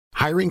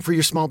Hiring for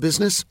your small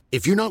business?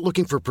 If you're not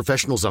looking for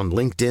professionals on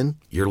LinkedIn,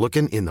 you're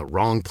looking in the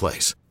wrong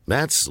place.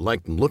 That's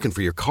like looking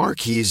for your car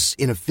keys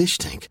in a fish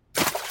tank.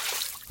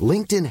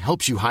 LinkedIn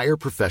helps you hire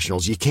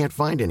professionals you can't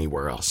find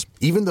anywhere else,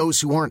 even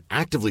those who aren't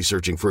actively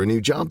searching for a new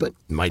job but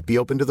might be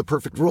open to the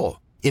perfect role.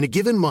 In a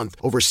given month,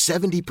 over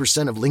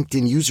 70% of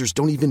LinkedIn users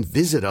don't even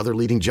visit other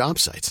leading job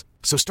sites.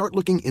 So start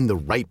looking in the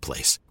right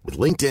place. With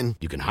LinkedIn,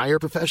 you can hire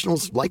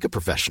professionals like a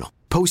professional.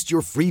 Post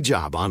your free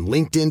job on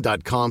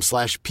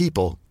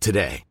linkedin.com/people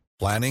today.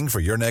 Planning for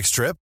your next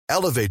trip?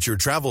 Elevate your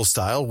travel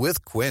style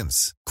with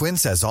Quince.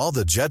 Quince has all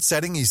the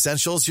jet-setting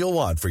essentials you'll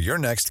want for your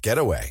next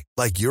getaway,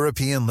 like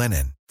European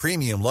linen,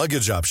 premium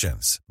luggage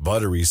options,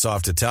 buttery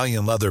soft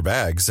Italian leather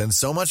bags, and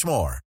so much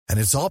more. And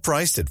it's all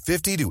priced at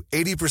 50 to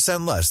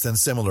 80% less than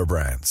similar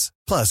brands.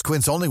 Plus,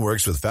 Quince only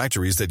works with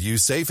factories that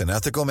use safe and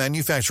ethical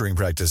manufacturing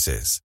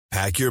practices.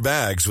 Pack your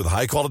bags with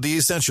high-quality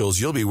essentials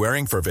you'll be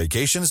wearing for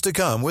vacations to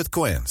come with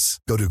Quince.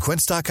 Go to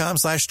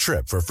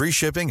quince.com/trip for free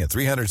shipping and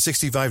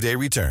 365-day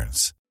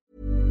returns.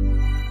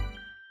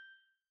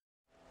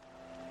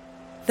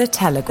 The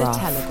Telegraph.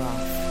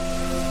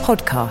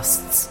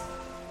 Podcasts.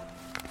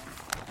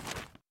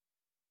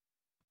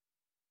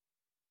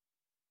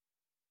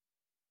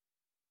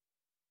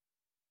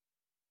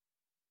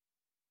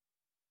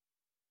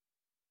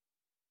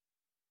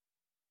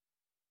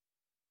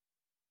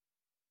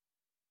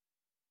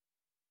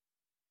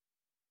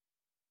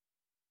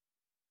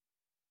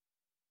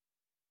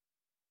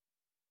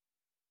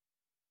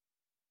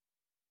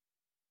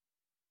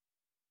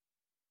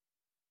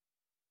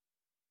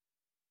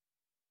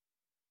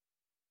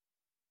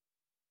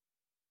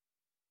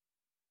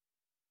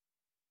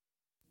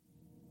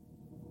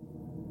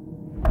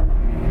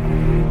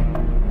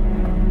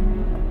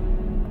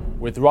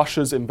 With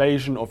Russia's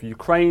invasion of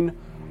Ukraine,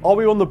 are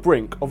we on the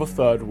brink of a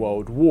third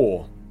world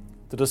war?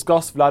 To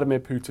discuss Vladimir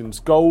Putin's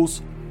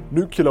goals,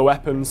 nuclear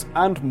weapons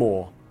and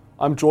more,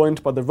 I'm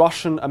joined by the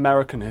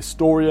Russian-American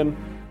historian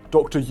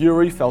Dr.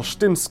 Yuri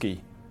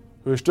Felshtinsky,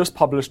 who has just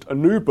published a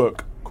new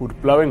book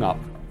called Blowing Up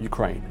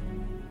Ukraine.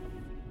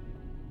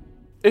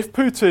 If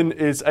Putin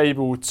is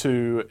able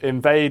to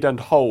invade and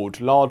hold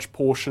large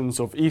portions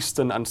of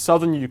eastern and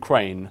southern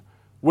Ukraine,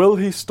 will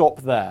he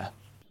stop there?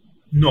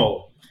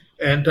 No.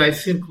 And I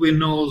think we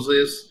know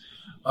this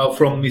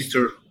from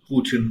Mr.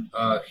 Putin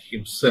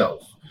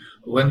himself.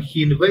 When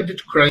he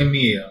invaded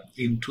Crimea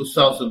in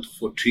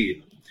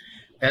 2014,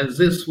 and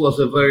this was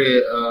a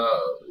very,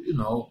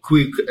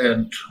 quick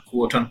and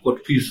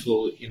quote-unquote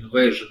peaceful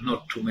invasion,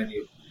 not too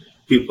many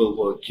people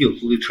were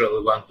killed,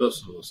 literally one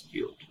person was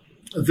killed.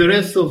 The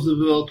rest of the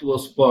world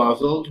was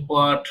puzzled,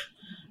 but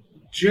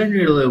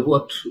generally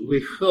what we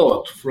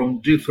heard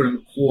from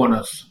different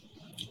corners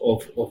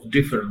of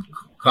different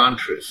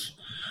countries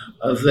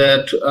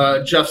that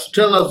just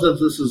tell us that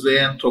this is the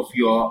end of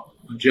your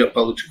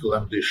geopolitical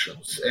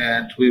ambitions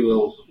and we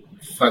will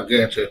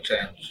forget it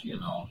and,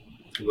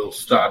 we'll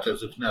start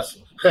as if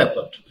nothing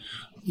happened.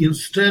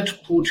 Instead,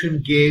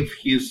 Putin gave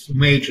his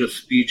major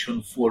speech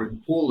on foreign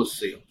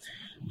policy,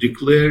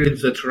 declaring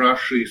that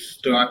Russia is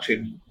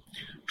starting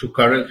to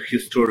correct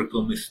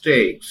historical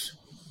mistakes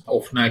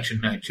of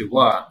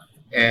 1991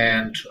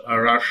 and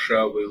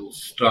Russia will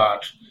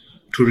start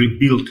to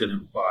rebuild an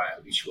empire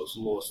which was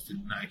lost in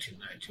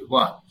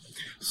 1991.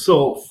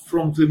 So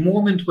from the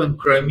moment when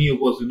Crimea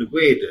was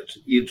invaded,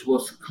 it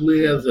was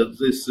clear that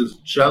this is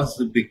just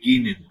the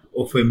beginning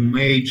of a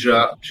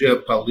major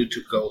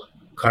geopolitical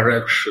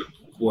correction,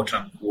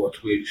 quote-unquote,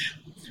 which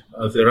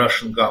the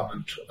Russian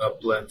government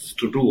plans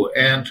to do.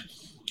 And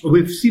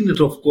we've seen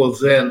it, of course,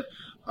 then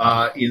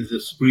in the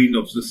spring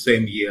of the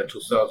same year,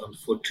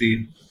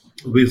 2014,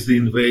 with the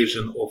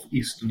invasion of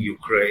eastern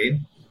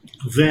Ukraine.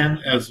 Then,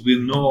 as we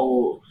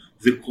know,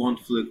 the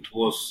conflict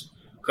was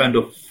kind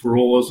of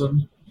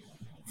frozen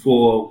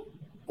for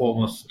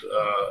almost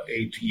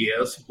 8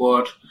 years,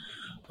 but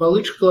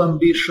political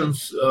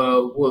ambitions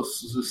was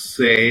the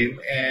same,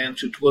 and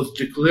it was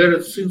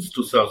declared since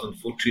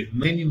 2014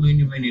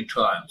 many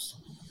times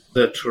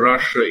that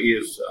Russia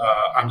is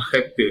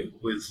unhappy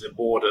with the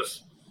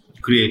borders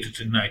created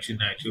in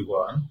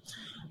 1991,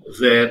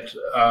 that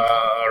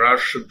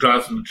Russia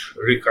doesn't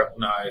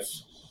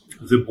recognize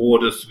the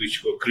borders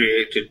which were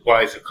created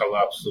by the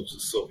collapse of the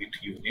Soviet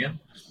Union,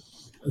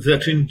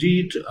 that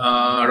indeed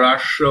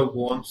Russia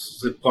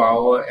wants the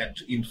power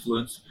and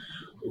influence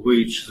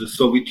which the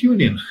Soviet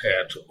Union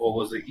had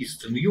over the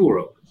Eastern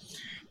Europe.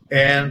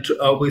 And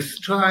with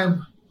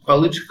time,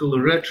 political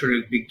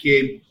rhetoric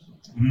became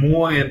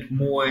more and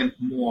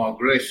more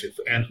aggressive,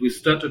 and we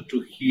started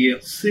to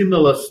hear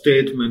similar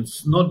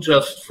statements, not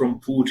just from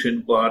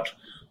Putin, but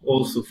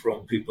also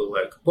from people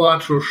like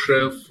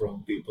Patrushev,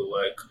 from people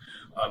like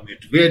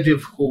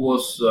Medvedev, who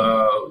was,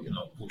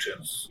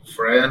 Putin's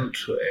friend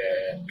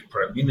and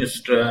prime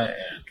minister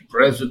and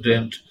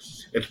president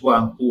at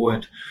one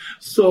point.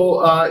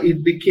 So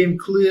it became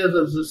clear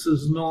that this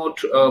is not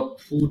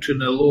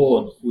Putin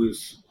alone who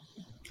is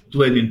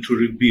planning to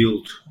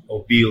rebuild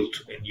or build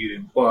a new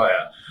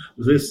empire.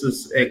 This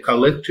is a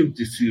collective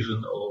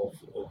decision of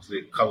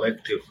the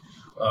collective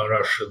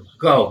Russian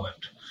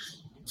government.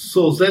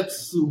 So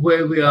that's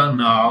where we are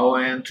now,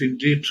 and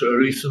indeed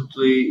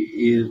recently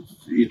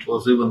it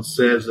was even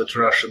said that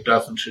Russia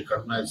doesn't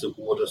recognize the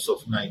borders of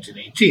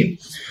 1918.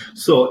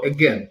 So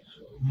again,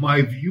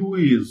 my view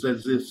is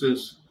that this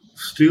is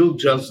still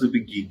just the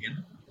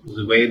beginning.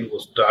 The way it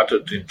was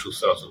started in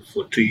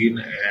 2014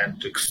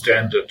 and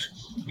extended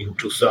in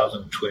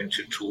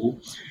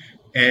 2022,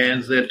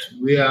 and that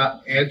we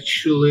are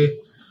actually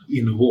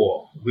in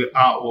war. We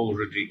are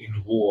already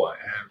in war,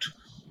 and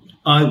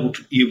I would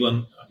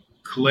even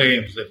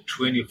claim that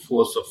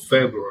 24th of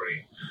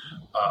February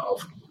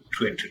of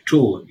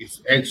 22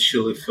 is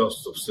actually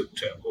 1st of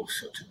September of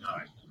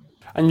 39.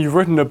 And you've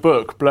written a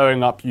book,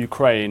 Blowing Up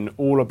Ukraine,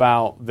 all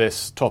about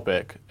this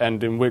topic,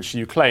 and in which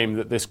you claim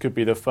that this could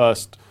be the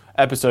first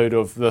episode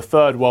of the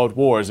Third World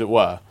War, as it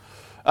were.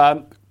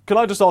 Can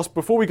I just ask,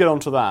 before we get on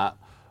to that,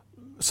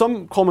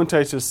 some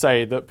commentators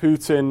say that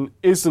Putin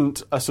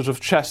isn't a sort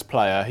of chess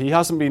player. He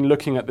hasn't been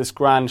looking at this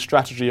grand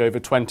strategy over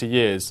 20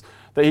 years,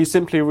 that he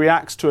simply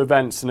reacts to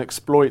events and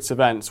exploits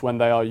events when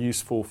they are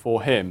useful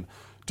for him.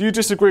 Do you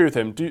disagree with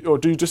him? Do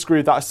you disagree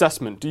with that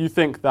assessment? Do you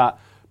think that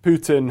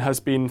Putin has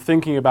been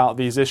thinking about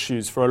these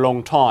issues for a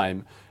long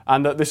time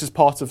and that this is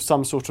part of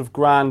some sort of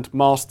grand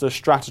master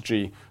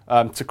strategy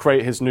to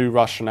create his new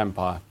Russian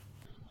empire?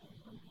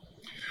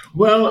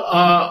 Well,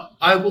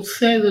 I would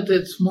say that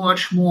it's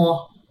much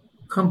more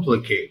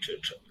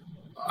complicated.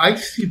 I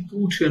see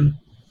Putin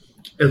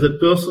as a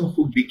person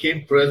who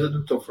became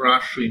president of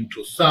Russia in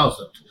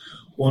 2000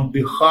 on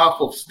behalf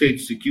of state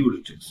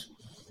securities.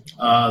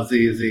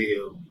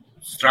 The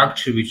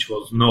structure which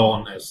was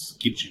known as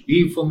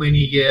KGB for many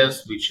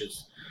years, which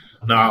is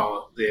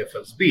now the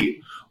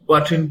FSB.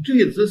 But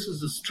indeed, this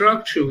is a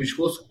structure which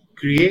was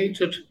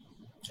created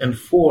and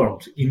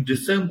formed in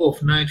December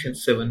of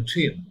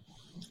 1917.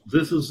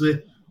 This is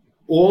the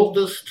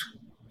oldest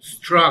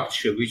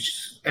structure,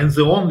 and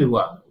the only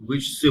one,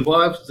 which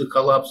survived the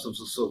collapse of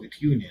the Soviet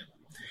Union.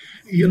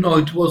 You know,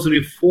 it was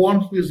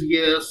reformed with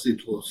years,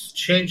 it was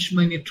changed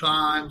many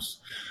times,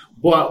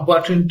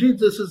 but indeed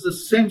this is the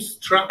same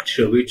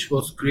structure which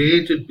was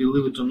created,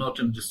 believe it or not,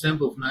 in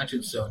December of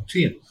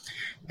 1917.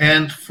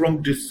 And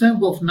from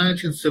December of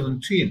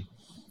 1917,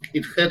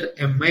 it had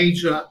a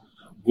major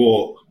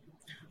goal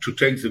to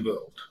take the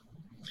world.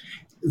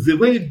 The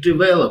way it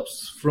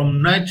develops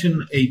from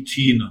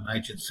 1918 or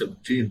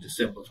 1917,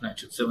 December of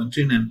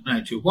 1917 and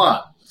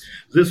 91,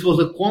 this was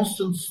a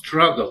constant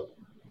struggle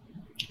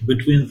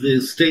between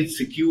the state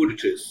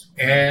securities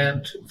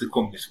and the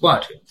Communist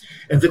Party.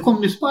 And the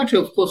Communist Party,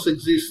 of course,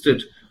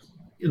 existed,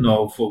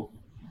 for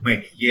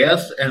many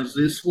years, and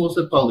this was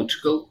a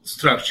political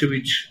structure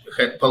which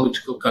had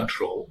political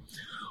control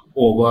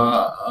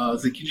over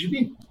the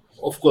KGB.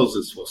 Of course,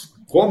 this was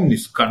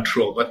communist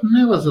control, but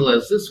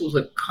nevertheless, this was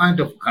a kind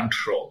of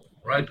control,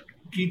 right?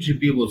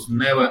 KGB was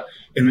never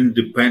an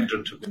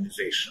independent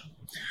organization.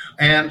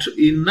 And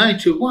in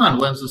 91,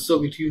 when the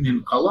Soviet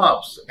Union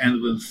collapsed,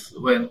 and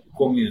when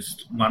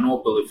communist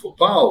monopoly for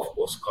power, of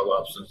course,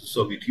 collapsed in the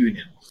Soviet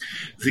Union,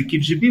 the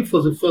KGB,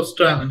 for the first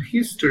time in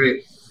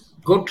history,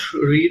 got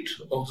rid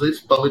of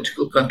this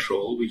political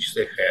control which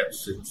they had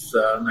since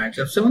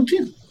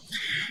 1917.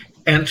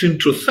 And in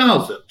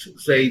 2000,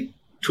 they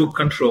took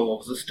control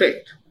of the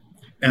state.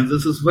 And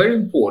this is very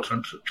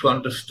important to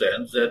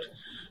understand that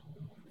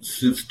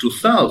since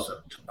 2000,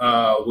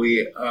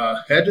 we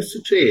had a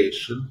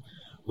situation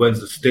when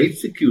the state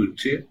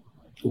security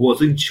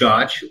was in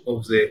charge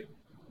of the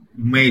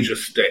major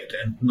state,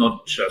 and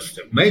not just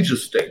a major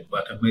state,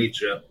 but a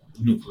major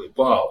nuclear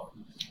power.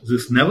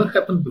 This never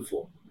happened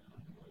before.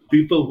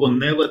 People were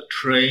never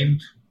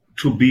trained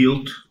to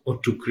build or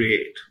to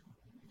create.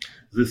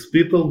 These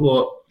people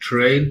were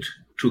trained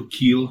to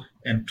kill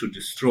and to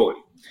destroy.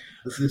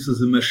 This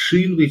is a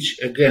machine which,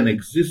 again,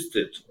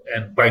 existed,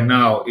 and by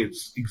now it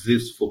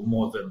exists for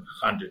more than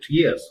 100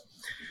 years,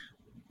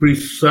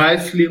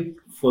 precisely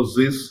for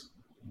this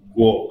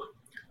goal,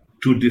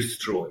 to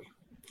destroy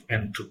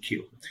and to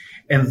kill.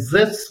 And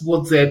that's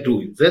what they're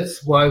doing.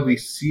 That's why we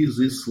see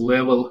this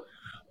level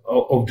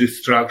of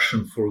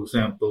destruction, for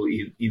example,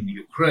 in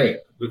Ukraine,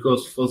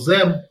 because for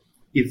them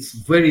it's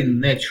very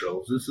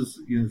natural. This is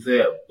in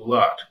their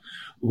blood.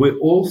 We're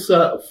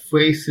also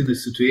facing a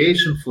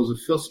situation for the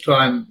first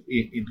time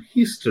in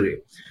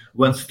history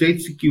when state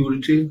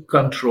security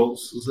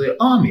controls the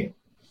army.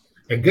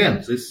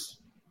 Again, this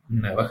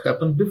never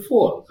happened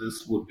before.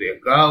 This would be a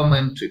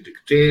government, a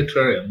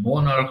dictator, a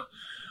monarch,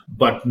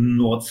 but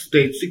not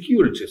state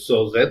security.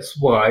 So that's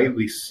why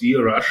we see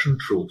Russian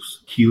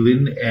troops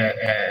killing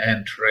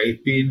and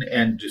raping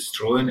and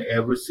destroying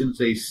everything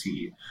they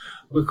see,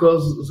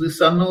 because these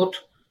are not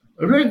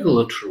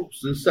regular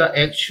troops. These are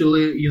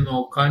actually,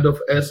 kind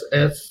of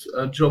SS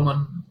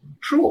German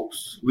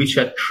troops, which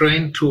are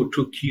trained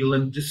to kill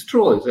and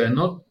destroy. They're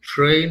not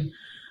trained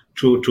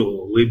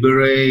to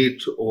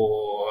liberate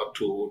or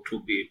to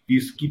be a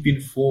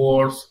peacekeeping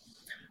force,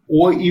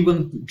 or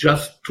even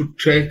just to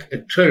take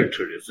a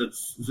territory.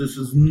 This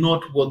is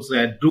not what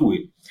they're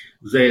doing.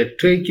 They're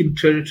taking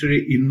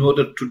territory in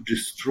order to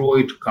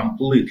destroy it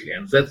completely.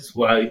 And that's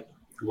why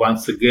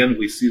once again,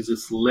 we see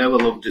this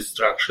level of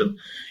destruction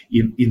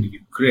in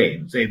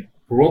Ukraine. They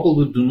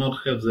probably do not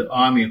have the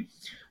army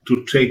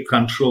to take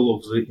control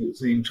of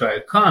the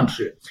entire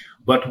country.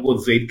 But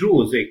what they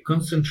do, they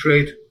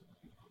concentrate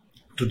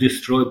to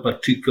destroy a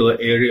particular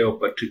area or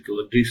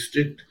particular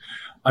district,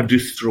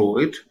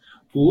 destroy it,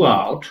 pull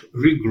out,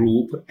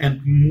 regroup,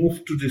 and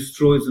move to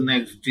destroy the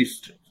next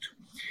district.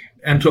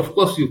 And of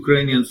course,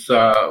 Ukrainians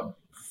are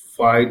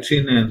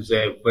fighting and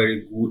they're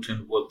very good in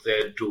what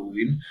they're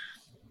doing.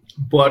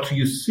 But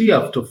you see,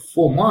 after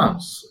 4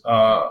 months,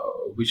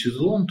 which is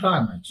a long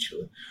time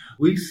actually,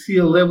 we see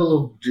a level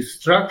of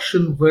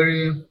destruction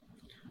very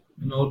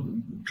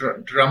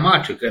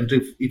dramatic. And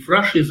if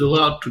Russia is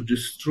allowed to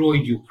destroy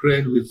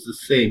Ukraine with the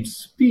same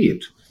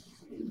speed,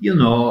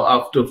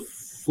 after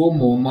 4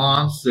 more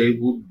months, they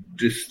would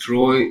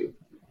destroy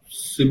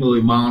similar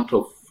amount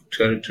of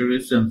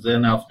territories, and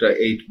then after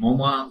 8 more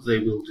months, they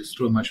will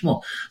destroy much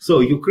more. So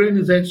Ukraine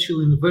is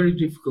actually in a very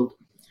difficult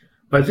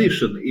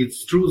position.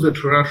 It's true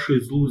that Russia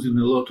is losing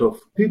a lot of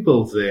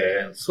people there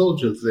and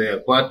soldiers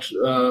there, but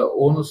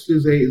honestly,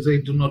 they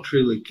do not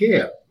really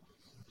care.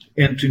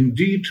 And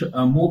indeed,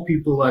 more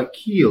people are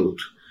killed,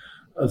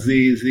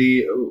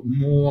 the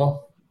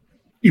more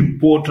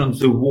important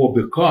the war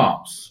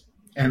becomes.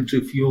 And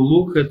if you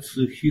look at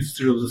the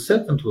history of the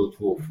Second World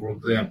War, for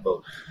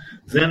example,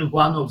 then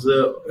one of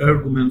the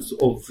arguments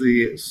of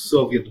the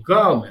Soviet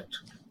government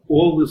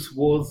always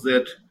was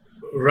that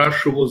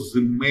Russia was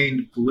the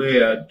main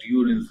player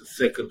during the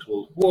Second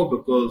World War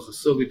because the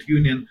Soviet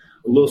Union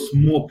lost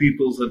more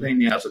people than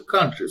any other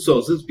country.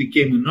 So this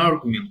became an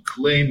argument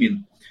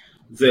claiming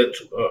that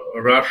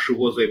Russia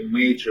was a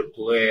major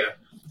player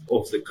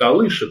of the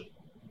coalition.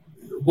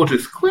 What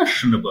is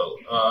questionable,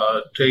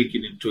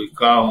 taking into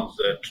account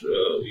that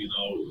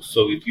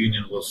Soviet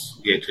Union was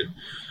getting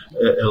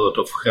a lot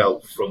of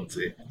help from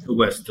the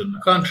Western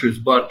countries,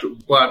 but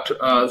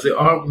the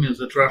argument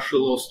that Russia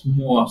lost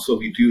more,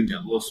 Soviet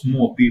Union lost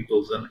more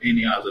people than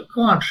any other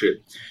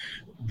country,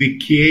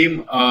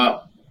 became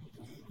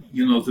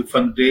the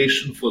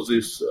foundation for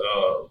this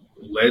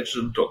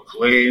legend or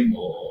claim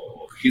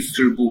or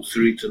history books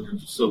written in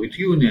the Soviet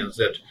Union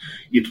that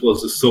it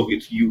was the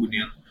Soviet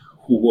Union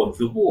who won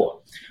the war.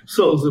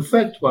 So the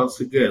fact, once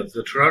again,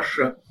 that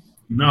Russia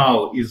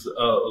now is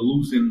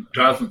losing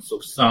dozens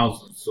of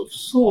thousands of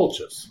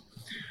soldiers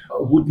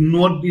would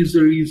not be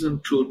the reason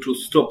to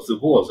stop the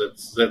war.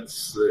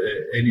 That's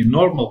any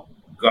normal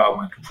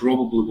government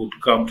probably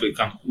would come to a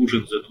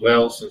conclusion that,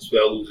 well, since we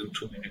are losing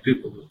too many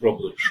people, we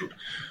probably should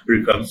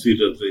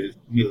reconsider the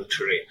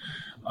military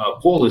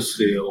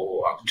policy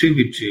or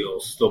activity or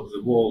stop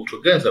the war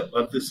altogether.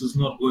 But this is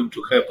not going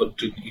to happen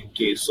in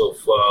case of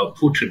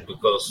Putin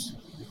because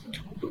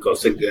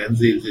again,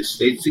 the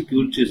state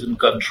security is in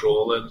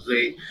control and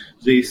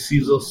they see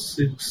those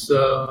things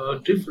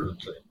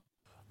differently.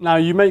 Now,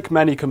 you make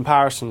many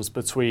comparisons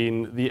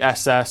between the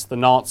SS, the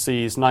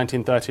Nazis,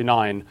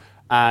 1939,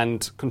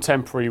 and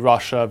contemporary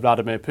Russia,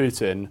 Vladimir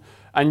Putin,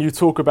 and you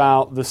talk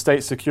about the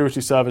state security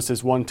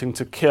services wanting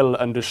to kill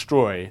and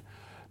destroy.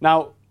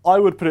 Now, I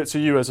would put it to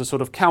you as a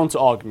sort of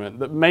counter-argument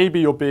that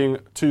maybe you're being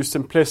too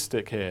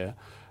simplistic here,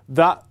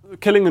 that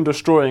killing and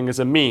destroying is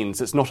a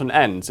means, it's not an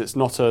end, it's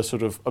not a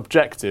sort of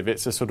objective,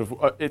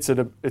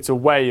 it's a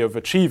way of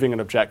achieving an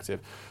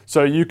objective.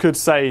 So you could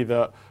say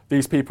that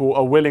these people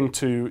are willing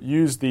to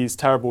use these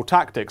terrible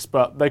tactics,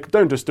 but they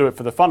don't just do it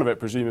for the fun of it,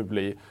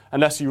 presumably,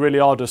 unless you really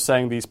are just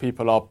saying these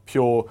people are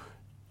pure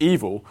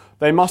evil.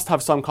 They must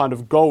have some kind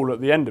of goal at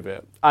the end of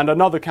it. And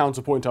another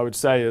counterpoint I would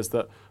say is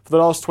that for the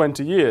last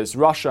 20 years,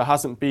 Russia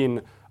hasn't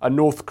been a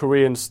North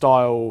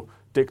Korean-style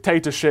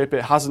dictatorship.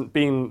 It hasn't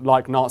been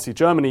like Nazi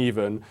Germany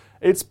even.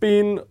 It's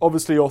been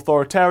obviously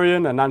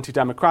authoritarian and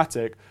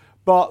anti-democratic,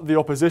 but the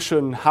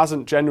opposition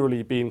hasn't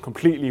generally been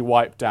completely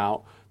wiped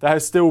out. There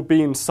has still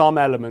been some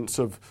elements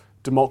of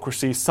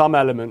democracy, some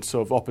elements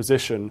of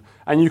opposition,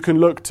 and you can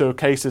look to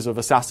cases of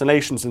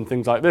assassinations and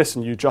things like this,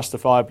 and you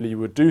justifiably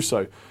would do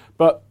so.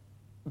 But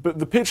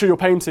the picture you're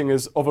painting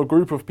is of a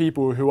group of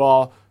people who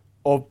are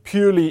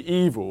purely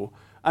evil.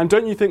 And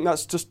don't you think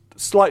that's just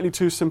slightly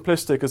too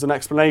simplistic as an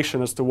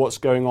explanation as to what's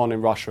going on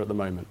in Russia at the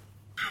moment?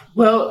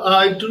 Well,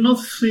 I do not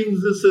think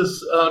this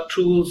is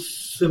too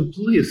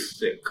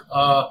simplistic.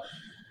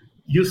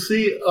 You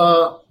see,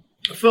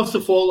 first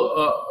of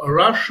all,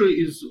 Russia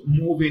is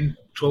moving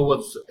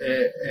towards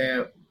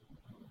a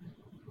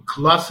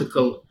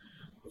classical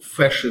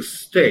fascist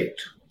state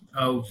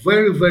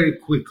very, very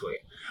quickly.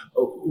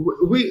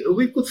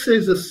 We could say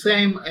the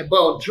same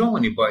about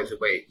Germany, by the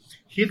way.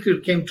 Hitler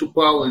came to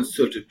power in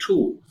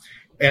 1932,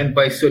 and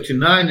by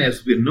 1939,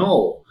 as we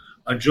know,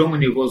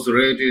 Germany was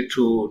ready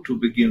to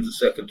begin the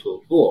Second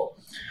World War.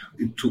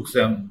 It took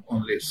them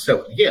only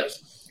 7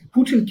 years.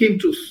 Putin came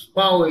to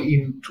power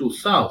in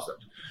 2000.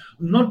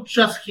 Not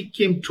just he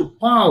came to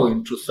power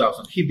in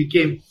 2000, he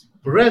became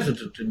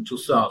president in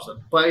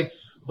 2000.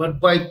 But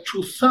by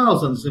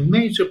 2000, the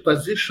major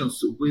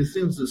positions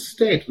within the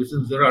state,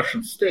 within the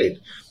Russian state,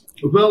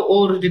 were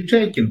already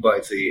taken by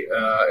the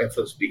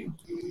FSB.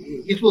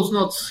 It was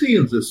not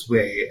seen this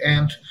way,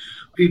 and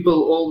people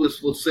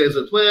always would say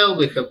that, well,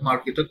 we have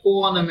market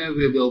economy,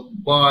 we will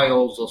buy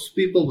all those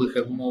people, we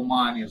have more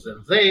money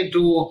than they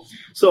do.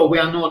 So we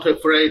are not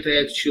afraid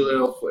actually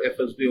of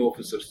FSB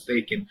officers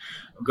taking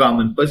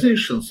government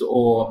positions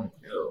or,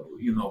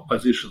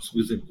 positions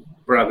within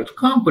private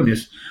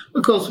companies,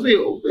 because we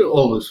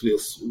always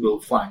will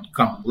find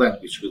common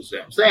language with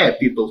them. They are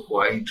people who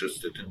are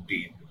interested in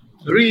being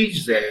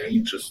rich, they are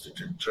interested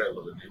in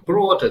traveling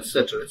abroad,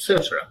 etc.,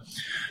 etc.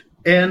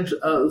 And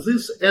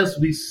this, as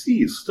we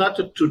see,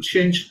 started to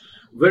change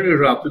very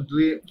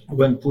rapidly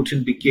when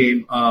Putin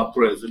became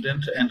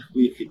president and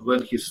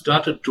when he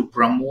started to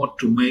promote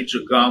to major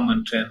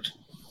government and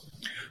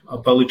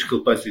political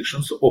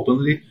positions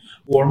openly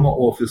former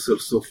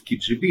officers of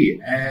KGB.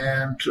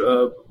 And,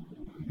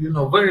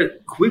 very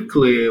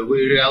quickly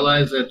we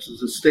realized that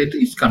the state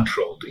is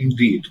controlled,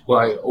 indeed,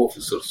 by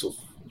officers of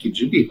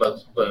KGB,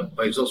 but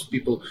by those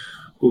people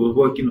who were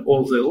working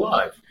all their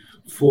life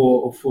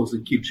for the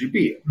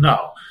KGB.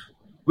 Now,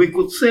 we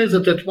could say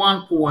that at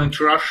one point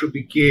Russia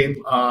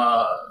became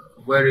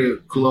very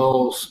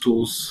close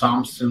to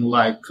something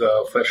like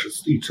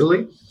fascist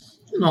Italy.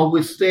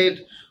 We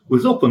stayed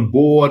with open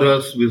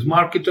borders, with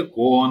market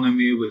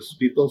economy, with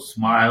people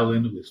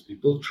smiling, with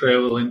people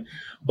traveling.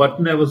 But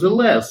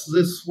nevertheless,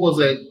 this was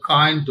a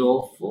kind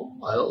of,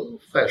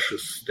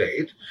 fascist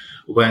state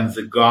when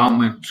the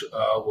government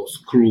was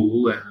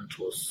cruel and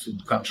was in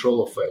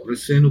control of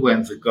everything,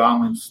 when the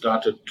government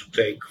started to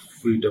take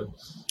freedom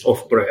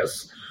of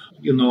press,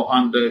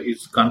 under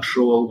its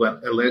control, when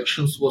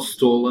elections were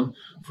stolen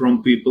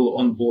from people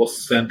on both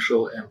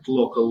central and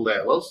local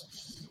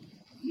levels.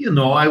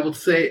 I would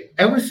say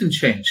everything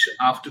changed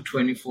after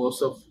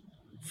 24th of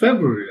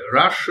February.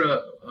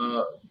 Russia,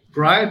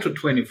 prior to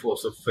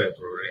 24th of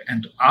February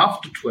and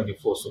after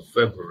 24th of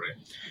February,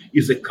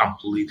 is a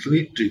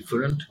completely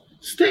different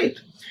state.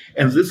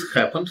 And this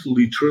happened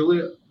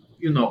literally,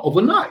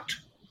 overnight.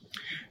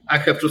 I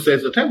have to say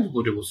that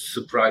everybody was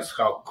surprised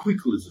how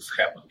quickly this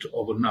happened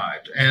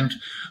overnight. And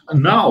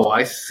now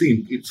I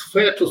think it's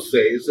fair to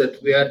say that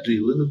we are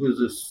dealing with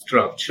a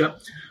structure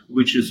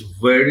which is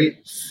very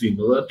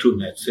similar to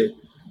Nazi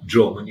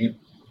Germany,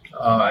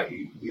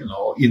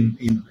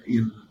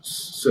 in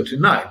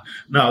 39.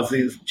 Now,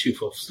 the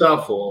chief of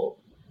staff, or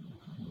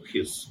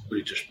his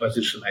British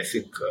position, I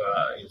think,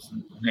 is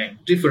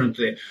named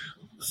differently,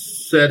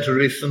 said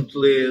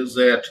recently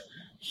that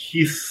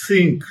he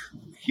thinks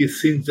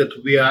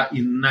that we are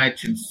in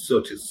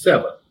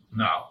 1937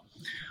 now.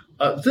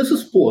 This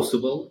is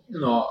possible.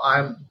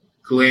 I'm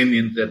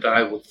claiming that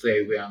I would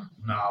say we are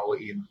now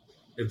in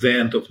the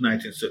end of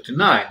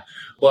 1939,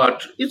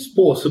 but it's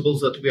possible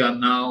that we are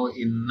now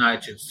in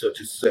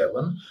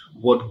 1937,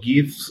 what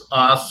gives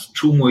us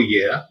 2 more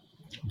years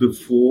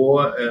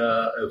before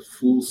a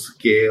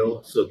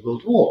full-scale Third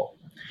World War.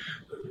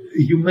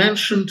 You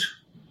mentioned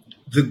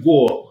the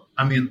goal.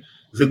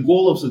 The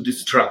goal of the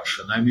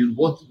destruction.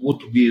 What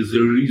would be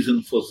the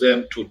reason for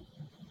them to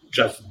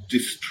just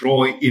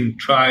destroy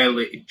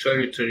entirely a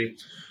territory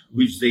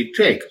which they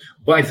take?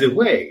 By the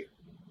way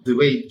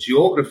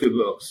geography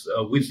works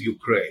with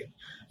Ukraine,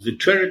 the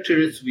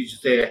territories which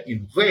they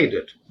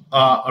invaded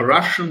are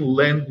Russian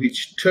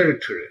language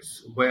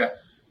territories where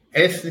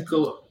ethnic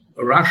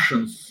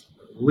Russians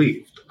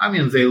lived.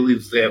 They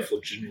lived there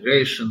for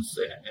generations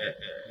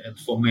and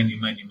for many,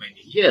 many,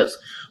 many years.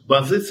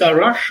 But these are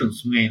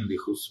Russians mainly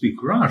who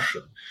speak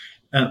Russian.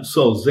 And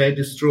so they're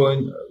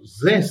destroying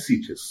their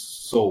cities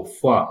so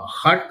far.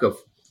 Kharkov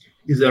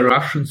is a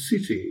Russian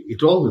city.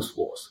 It always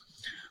was.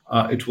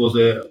 It was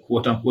a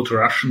quote-unquote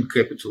Russian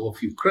capital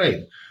of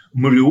Ukraine.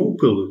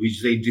 Mariupol,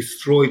 which they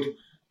destroyed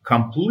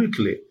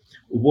completely,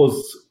 was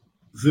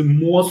the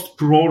most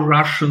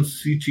pro-Russian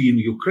city in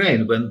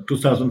Ukraine when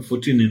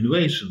 2014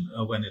 invasion,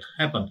 when it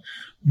happened.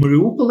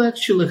 Mariupol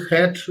actually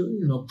had,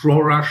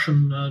 pro-Russian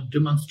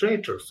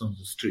demonstrators on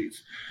the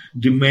streets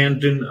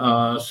demanding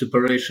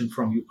separation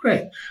from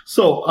Ukraine.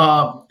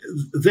 So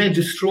they're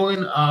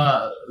destroying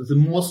the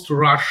most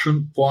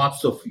Russian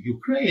parts of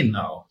Ukraine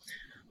now.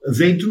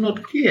 They do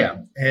not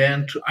care.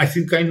 And I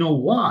think I know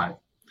why.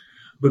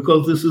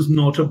 Because this is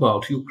not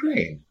about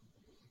Ukraine.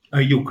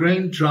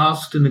 Ukraine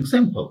just an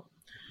example.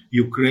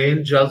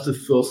 Ukraine just the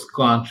first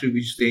country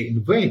which they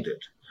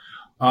invaded.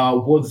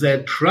 What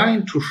they're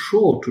trying to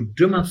show, to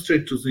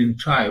demonstrate to the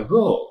entire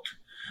world,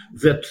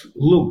 that,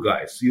 look,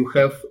 guys, you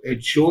have a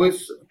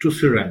choice to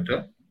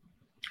surrender,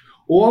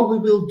 or we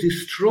will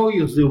destroy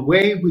you the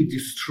way we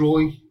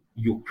destroy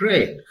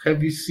Ukraine.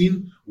 Have you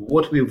seen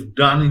what we've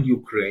done in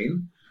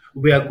Ukraine?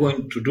 We are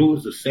going to do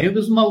the same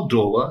with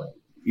Moldova.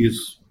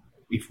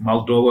 If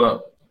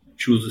Moldova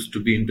chooses to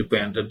be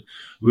independent,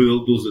 we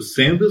will do the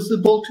same with the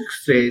Baltic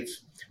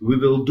states. We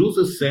will do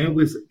the same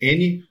with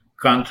any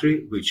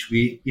country which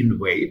we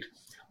invade,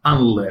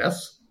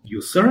 unless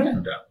you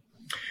surrender.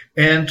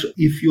 And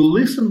if you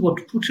listen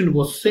what Putin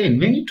was saying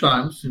many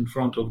times in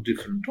front of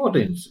different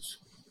audiences,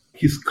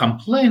 his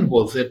complaint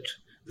was that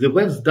the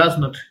West does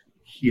not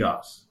hear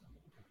us.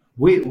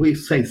 We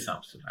say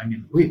something.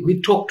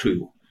 We talk to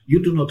you.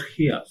 You do not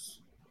hear us.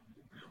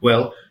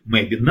 Well,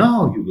 maybe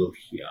now you will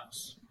hear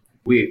us.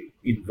 We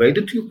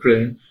invaded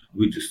Ukraine,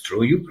 we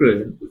destroy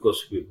Ukraine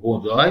because we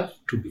would like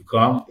to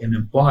become an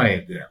empire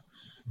again.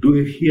 Do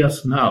you hear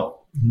us now?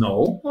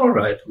 No? All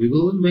right, we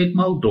will invade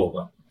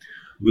Moldova.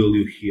 Will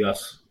you hear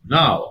us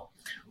now?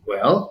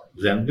 Well,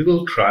 then we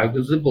will try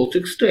with the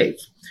Baltic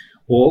states.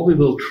 Or we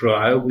will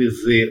try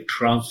with the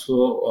transfer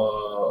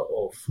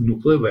of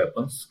nuclear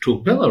weapons to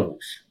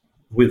Belarus,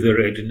 with the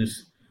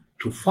readiness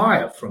to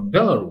fire from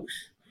Belarus,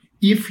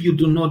 if you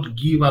do not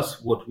give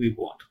us what we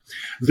want.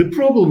 The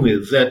problem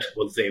is that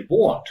what they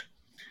want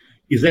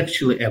is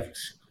actually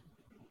everything.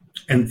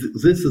 And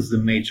this is the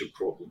major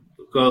problem,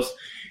 because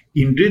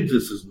indeed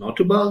this is not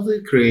about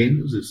the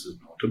Ukraine, this is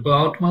not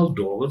about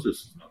Moldova,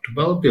 this is not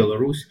about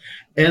Belarus,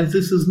 and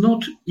this is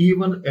not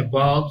even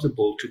about the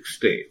Baltic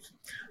states.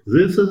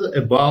 This is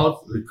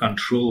about the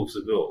control of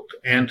the world.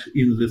 And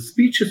in the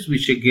speeches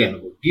which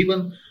again were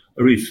given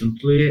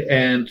recently,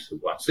 and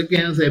once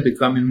again they're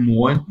becoming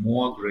more and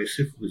more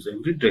aggressive with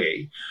every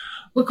day,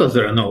 because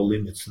there are no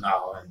limits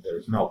now, and there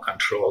is no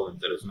control, and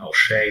there is no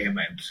shame,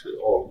 and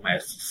all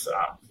masks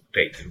are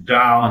taken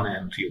down,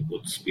 and you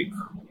could speak,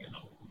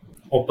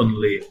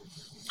 openly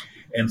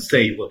and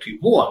say what you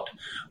want.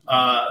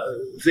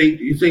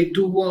 They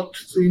do want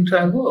the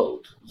entire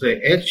world.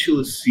 They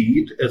actually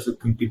see it as a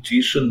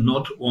competition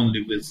not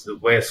only with the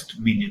West,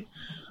 meaning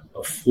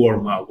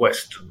former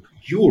Western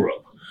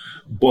Europe,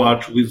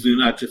 but with the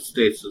United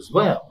States as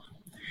well.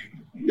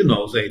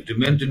 They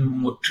demanding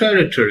more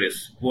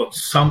territories, what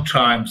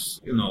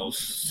sometimes,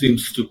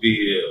 seems to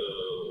be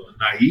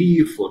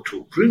naive or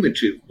too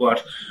primitive,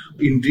 but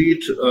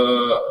indeed,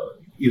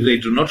 if they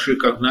do not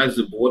recognize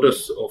the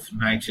borders of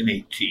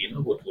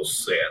 1918, what was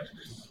said,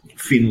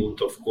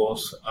 Finland, of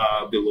course,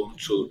 belonged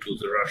to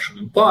the Russian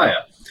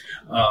Empire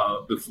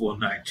before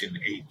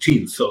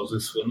 1918. So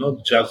this were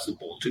not just the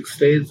Baltic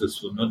states,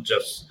 this were not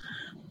just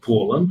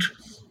Poland,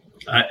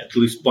 at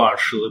least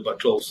partially,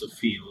 but also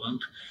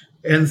Finland.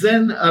 And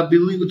then,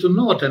 believe it or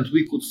not, and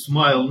we could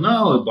smile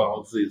now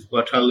about this,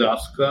 but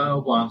Alaska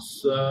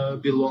once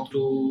belonged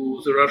to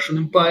the Russian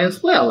Empire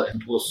as well,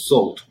 and was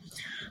sold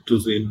to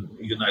the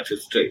United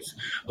States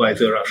by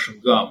the Russian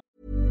government.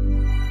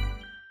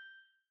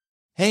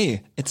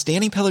 Hey, it's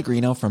Danny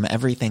Pellegrino from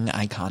Everything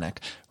Iconic.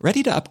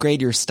 Ready to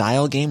upgrade your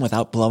style game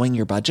without blowing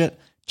your budget?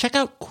 Check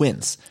out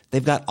Quince.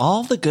 They've got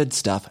all the good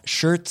stuff,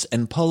 shirts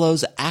and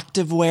polos,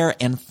 activewear,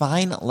 and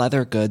fine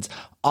leather goods,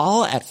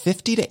 all at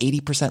 50 to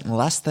 80%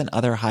 less than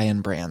other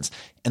high-end brands.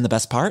 And the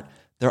best part?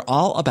 They're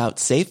all about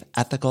safe,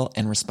 ethical,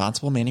 and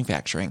responsible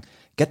manufacturing.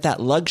 Get that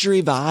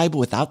luxury vibe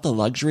without the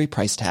luxury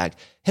price tag.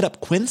 Hit up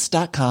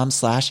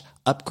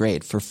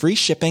quince.com/upgrade for free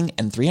shipping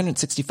and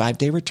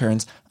 365-day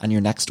returns on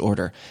your next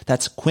order.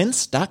 That's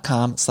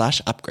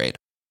quince.com/upgrade.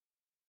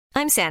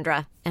 I'm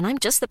Sandra, and I'm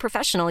just the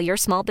professional your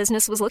small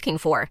business was looking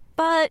for.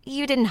 But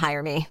you didn't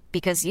hire me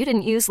because you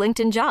didn't use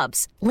LinkedIn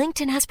Jobs.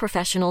 LinkedIn has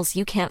professionals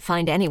you can't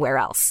find anywhere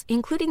else,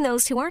 including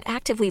those who aren't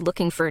actively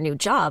looking for a new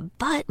job,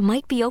 but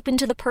might be open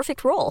to the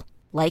perfect role,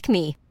 like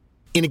me.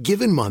 In a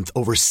given month,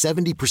 over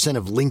 70%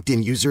 of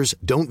LinkedIn users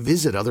don't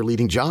visit other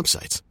leading job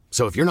sites.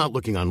 So if you're not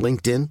looking on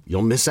LinkedIn,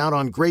 you'll miss out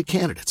on great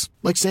candidates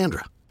like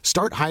Sandra.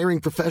 Start hiring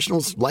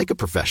professionals like a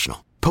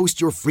professional. Post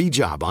your free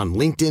job on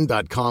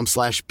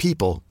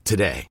linkedin.com/people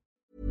today.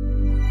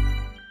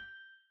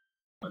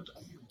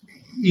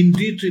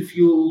 Indeed, if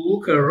you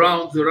look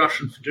around the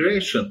Russian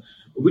Federation,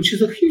 which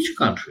is a huge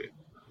country,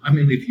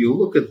 if you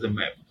look at the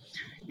map,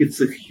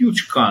 it's a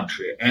huge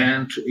country,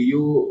 and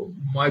you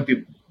might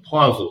be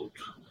puzzled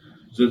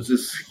that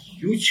this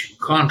huge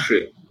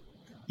country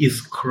is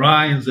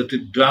crying that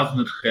it does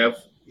not have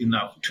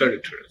enough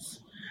territories.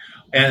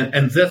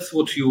 And that's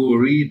what you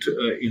read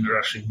in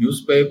Russian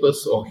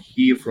newspapers or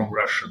hear from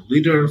Russian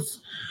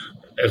leaders,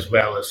 as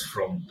well as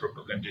from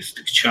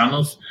propagandistic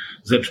channels,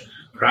 that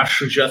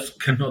Russia just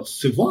cannot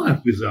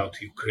survive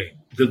without Ukraine,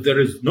 that there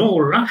is no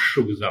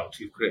Russia without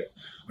Ukraine.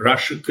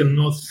 Russia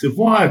cannot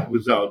survive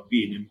without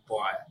being an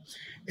empire.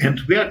 And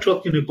we are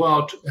talking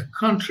about a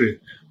country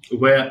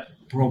where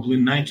probably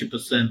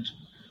 90%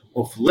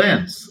 of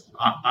lands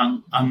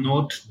are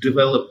not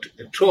developed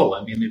at all.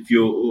 If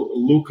you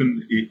look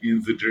in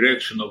the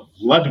direction of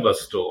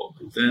Vladivostok,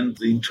 then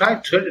the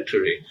entire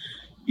territory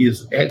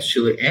is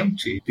actually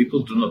empty.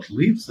 People do not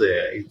live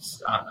there.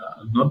 It's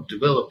not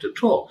developed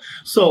at all.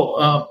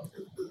 So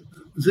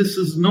this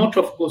is not,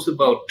 of course,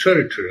 about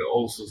territory.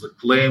 Also, the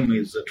claim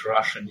is that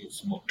Russia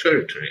needs more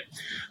territory.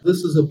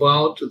 This is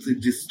about the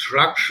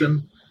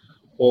destruction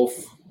of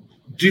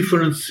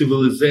different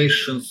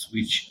civilizations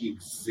which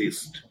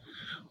exist,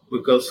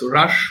 because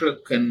Russia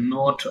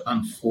cannot,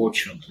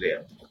 unfortunately,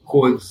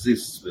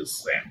 coexist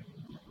with them,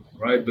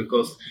 right?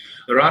 Because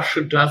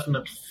Russia does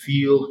not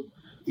feel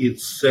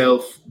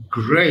itself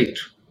great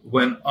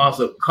when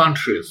other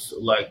countries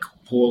like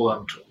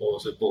Poland or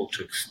the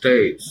Baltic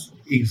states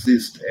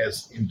exist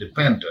as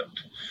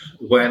independent,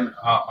 when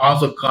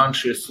other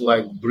countries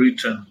like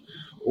Britain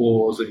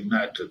or the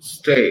United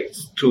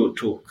States to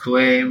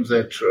claim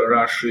that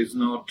Russia is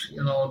not,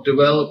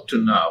 developed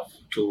enough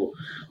to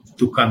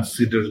to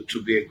consider it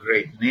to be a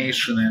great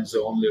nation, and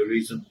the only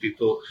reason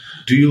people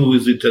deal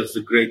with it as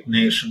a great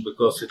nation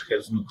because it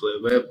has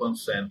nuclear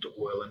weapons and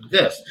oil and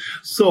gas.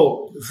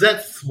 So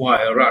that's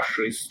why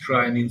Russia is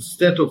trying,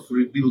 instead of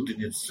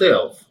rebuilding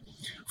itself,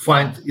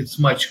 find it's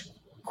much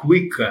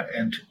quicker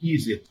and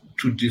easier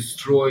to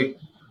destroy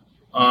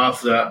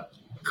other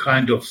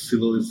kind of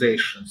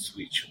civilizations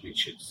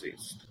which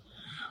exist.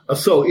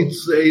 So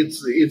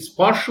it's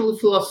partially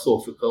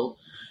philosophical,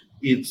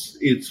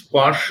 it's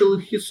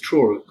partially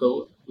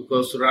historical,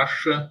 because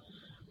Russia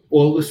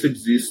always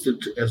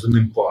existed as an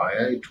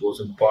empire. It was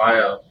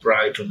empire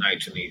prior to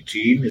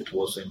 1918. It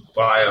was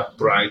empire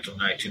prior to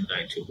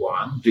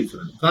 1991.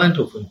 Different kind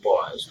of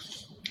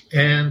empires,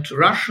 and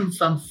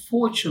Russians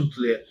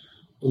unfortunately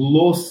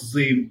lost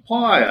the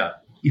empire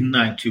in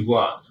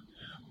 91.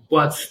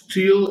 But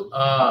still,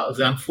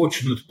 the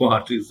unfortunate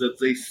part is that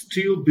they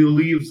still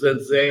believe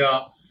that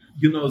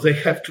they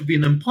have to be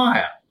an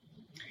empire.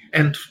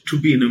 And to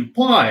be an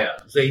empire,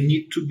 they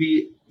need to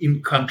be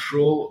in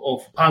control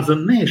of other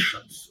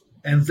nations.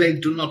 And they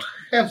do not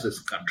have this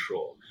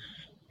control.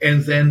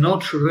 And they're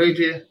not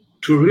ready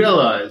to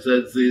realize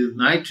that the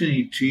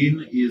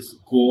 1918 is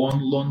gone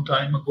long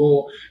time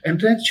ago.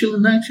 And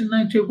actually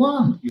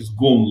 1991 is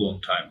gone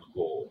long time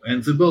ago.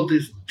 And the world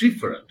is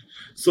different.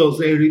 So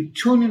they're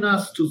returning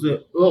us to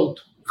the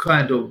old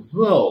kind of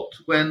world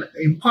when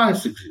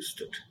empires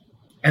existed.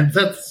 And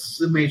that's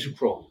the major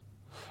problem.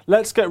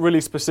 Let's get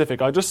really specific.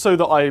 Just so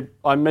that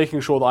I'm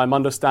making sure that I'm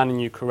understanding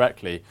you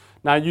correctly.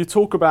 Now, you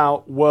talk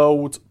about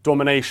world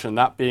domination,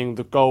 that being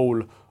the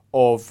goal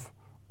of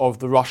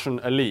the Russian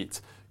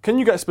elite. Can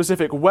you get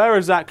specific? Where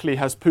exactly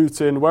has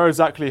Putin, where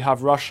exactly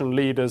have Russian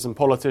leaders and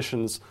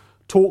politicians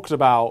talked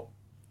about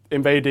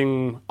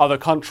invading other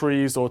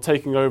countries or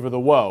taking over the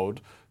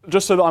world?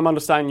 Just so that I'm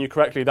understanding you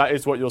correctly, that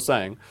is what you're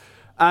saying.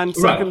 And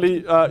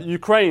secondly, right.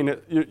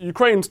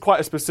 Ukraine's quite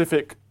a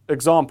specific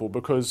example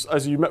because,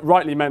 as you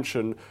rightly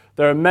mentioned,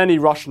 there are many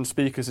Russian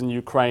speakers in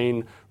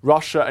Ukraine.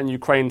 Russia and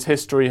Ukraine's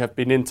history have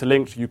been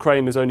interlinked.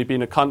 Ukraine has only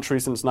been a country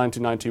since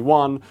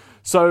 1991.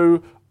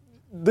 So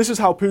this is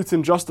how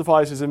Putin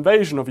justifies his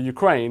invasion of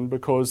Ukraine,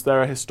 because there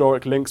are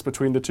historic links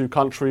between the two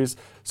countries.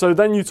 So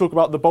then you talk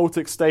about the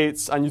Baltic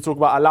states, and you talk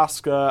about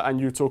Alaska, and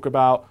you talk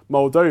about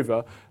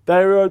Moldova.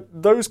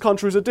 Those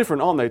countries are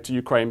different, aren't they, to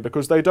Ukraine,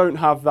 because they don't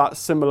have that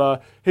similar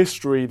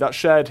history, that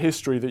shared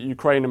history that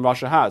Ukraine and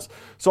Russia has.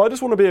 So I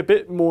just want to be a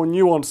bit more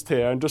nuanced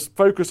here and just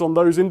focus on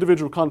those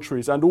individual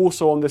countries and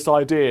also on this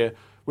idea,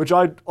 which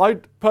I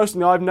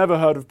personally, I've never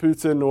heard of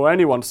Putin or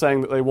anyone saying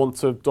that they want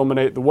to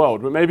dominate the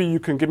world. But maybe you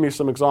can give me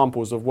some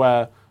examples of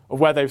where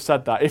they've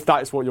said that, if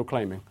that is what you're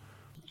claiming.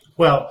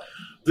 Well,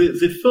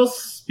 the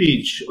first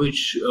speech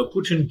which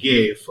Putin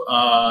gave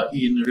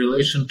in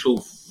relation to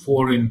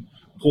foreign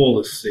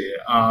policy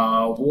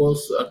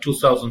was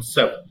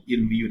 2007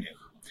 in Munich.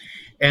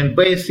 And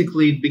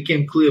basically it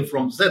became clear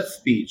from that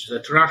speech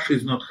that Russia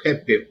is not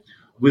happy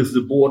with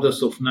the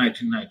borders of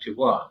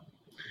 1991.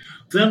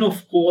 Then,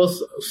 of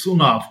course,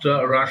 soon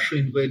after, Russia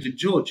invaded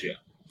Georgia.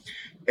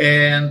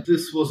 And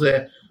this was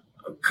a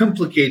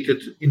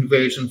complicated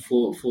invasion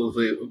for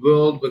the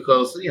world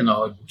because,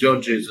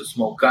 Georgia is a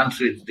small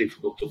country. It's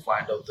difficult to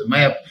find out the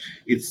map.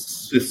 It's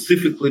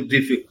specifically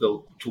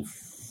difficult to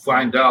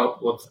find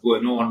out what's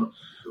going on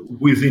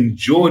within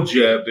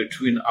Georgia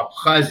between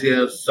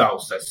Abkhazia,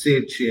 South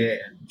Ossetia,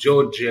 and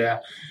Georgia.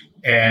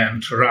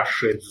 And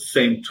Russia at the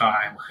same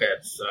time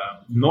had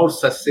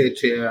North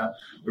Ossetia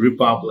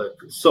Republic.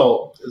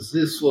 So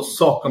this was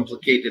so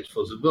complicated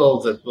for the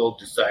world that the world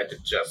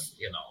decided just,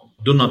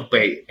 do not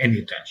pay any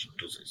attention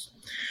to this.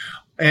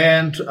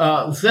 And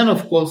then,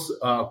 of course,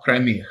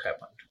 Crimea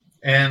happened.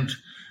 And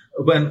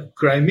when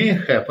Crimea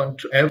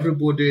happened,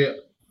 everybody,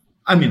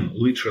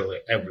 literally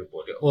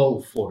everybody,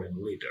 all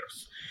foreign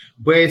leaders,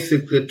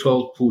 basically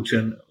told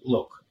Putin,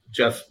 look,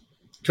 just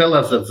tell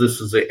us that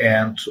this is the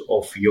end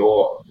of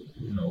your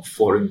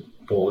foreign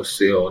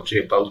policy or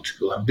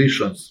geopolitical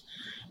ambitions,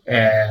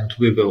 and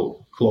we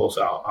will close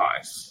our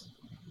eyes.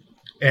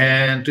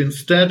 And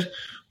instead,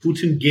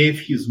 Putin gave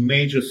his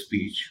major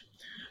speech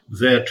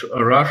that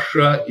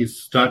Russia is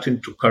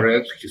starting to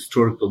correct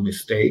historical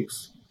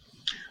mistakes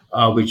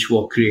which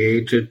were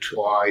created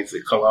by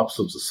the collapse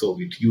of the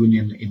Soviet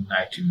Union in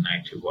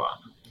 1991.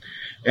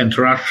 And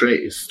Russia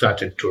is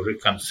starting to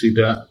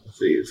reconsider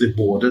the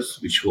borders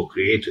which were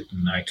created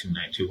in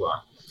 1991.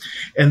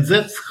 And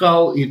that's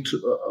how it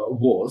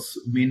was,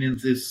 meaning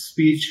this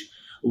speech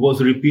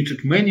was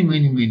repeated many,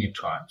 many, many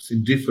times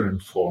in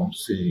different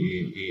forms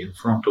in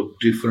front of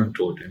different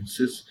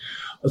audiences,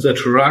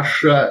 that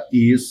Russia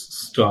is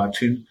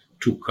starting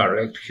to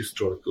correct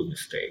historical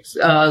mistakes.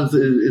 At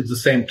the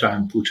same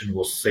time, Putin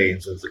was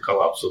saying that the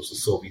collapse of the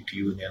Soviet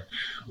Union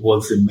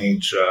was a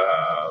major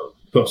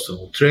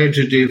personal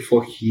tragedy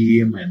for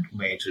him and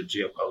major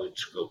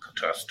geopolitical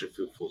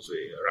catastrophe for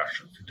the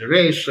Russian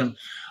Federation.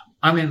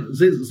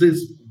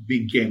 This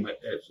became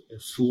a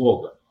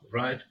slogan,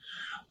 right?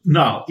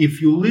 Now,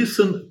 if you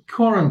listen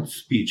current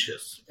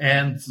speeches,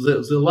 and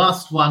the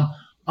last one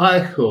I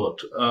heard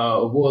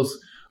was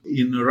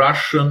in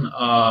Russian,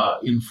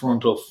 in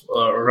front of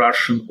a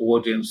Russian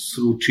audience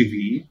through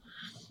TV.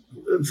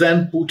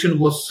 Then Putin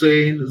was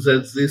saying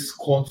that this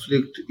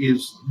conflict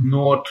is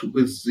not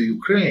with the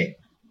Ukraine.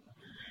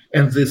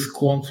 And this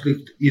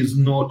conflict is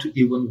not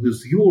even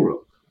with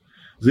Europe.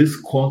 This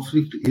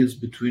conflict is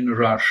between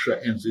Russia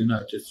and the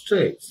United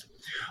States.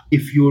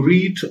 If you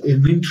read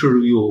an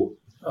interview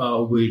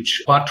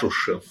which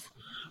Patrushev,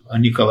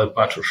 Nikolai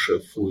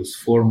Patrushev, who is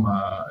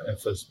former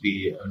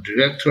FSB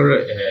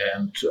director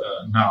and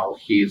now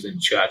he is in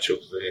charge of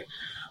the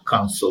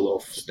Council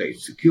of State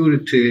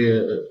Security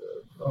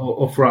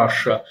of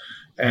Russia,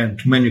 and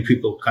many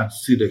people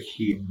consider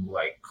him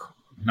like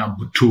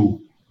number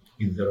 2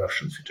 in the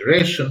Russian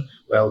Federation.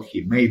 Well,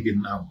 he may be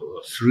number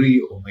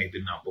 3 or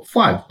maybe number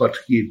 5, but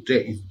he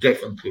is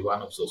definitely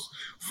one of those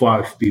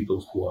 5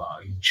 people who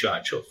are in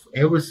charge of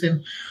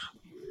everything.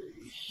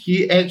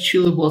 He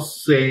actually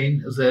was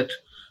saying that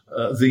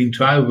the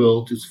entire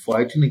world is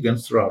fighting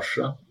against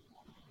Russia,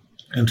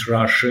 and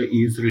Russia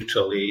is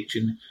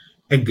retaliating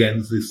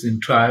against this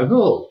entire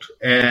world.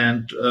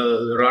 And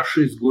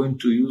Russia is going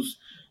to use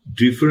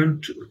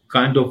different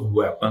kind of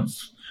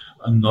weapons,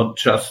 and not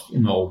just,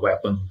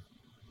 weapon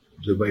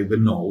the way we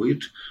know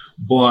it,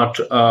 but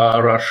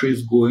Russia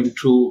is going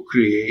to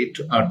create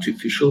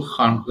artificial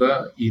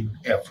hunger in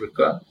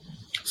Africa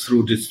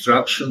through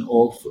destruction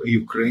of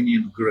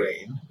Ukrainian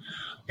grain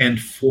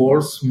and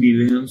force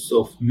millions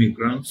of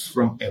migrants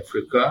from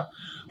Africa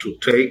to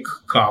take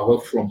cover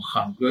from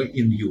hunger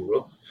in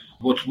Europe,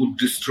 what would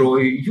destroy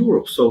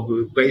Europe. So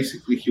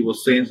basically he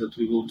was saying that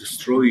we will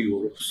destroy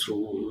Europe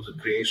through the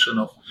creation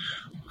of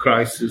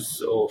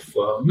crisis of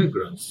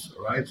migrants,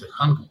 right? The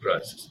hunger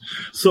crisis.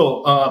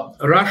 So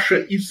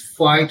Russia is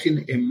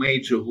fighting a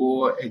major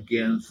war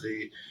against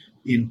the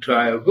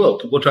entire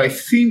world. What I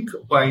think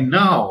by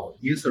now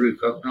is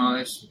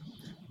recognized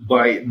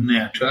by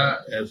NATO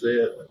as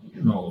a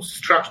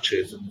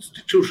structure, as an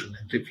institution.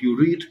 And if you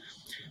read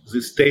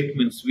the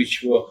statements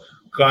which were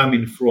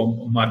coming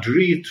from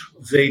Madrid,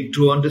 they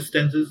do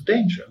understand this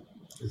danger.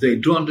 They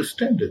do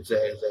understand it.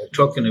 They're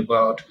talking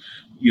about,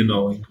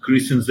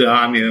 increasing the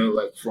army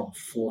like from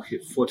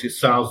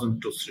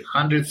 40,000 to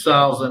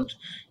 300,000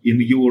 in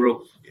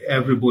Europe.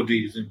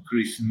 Everybody is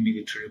increasing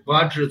military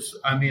budgets.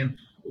 I mean,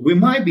 we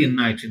might be in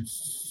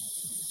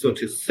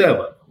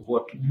 1937,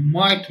 what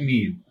might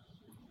mean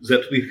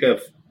that we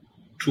have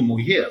 2 more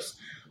years.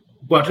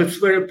 But it's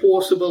very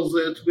possible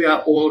that we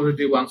are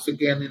already once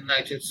again in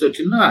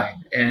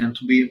 1939, and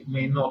we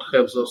may not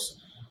have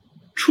those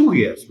 2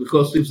 years,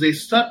 because if they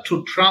start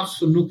to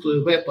transfer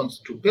nuclear weapons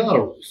to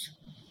Belarus,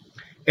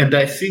 and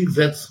I think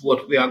that's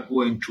what we are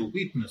going to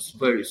witness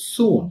very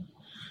soon,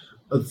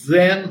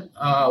 then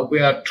we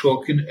are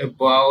talking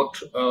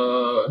about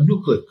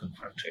nuclear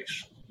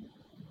confrontation.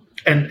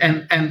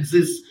 And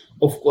this,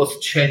 of course,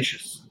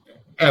 changes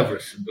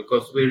everything,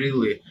 because we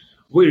really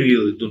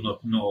do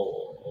not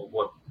know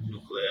what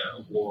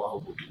nuclear war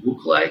would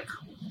look like.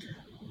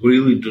 We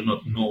really do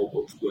not know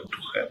what's going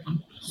to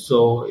happen.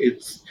 So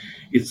it's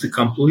a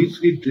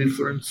completely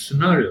different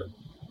scenario.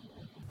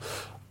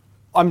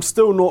 I'm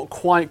still not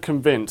quite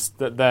convinced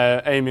that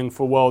they're aiming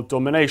for world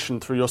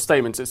domination through your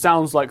statements. It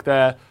sounds like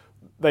they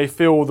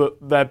feel that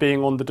they're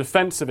being on the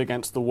defensive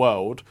against the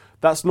world.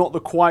 That's not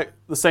quite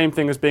the same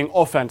thing as being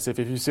offensive,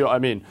 if you see what I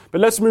mean. But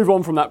let's move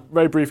on from that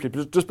very briefly,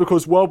 just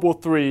because World War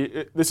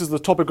III, this is the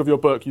topic of your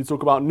book. You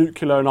talk about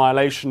nuclear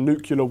annihilation,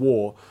 nuclear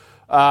war.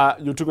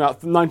 You're talking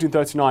about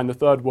 1939, the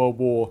Third World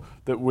War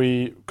that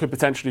we could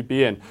potentially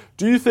be in.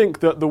 Do you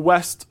think that the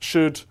West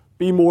should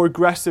be more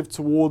aggressive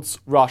towards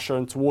Russia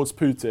and towards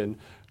Putin?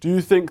 Do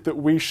you think that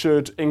we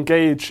should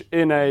engage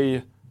in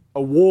a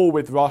war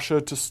with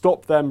Russia to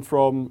stop them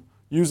from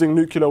using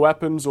nuclear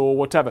weapons or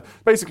whatever?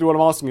 Basically, what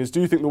I'm asking is,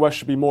 do you think the West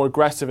should be more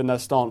aggressive in their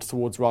stance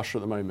towards Russia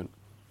at the moment?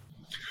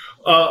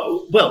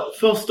 Well,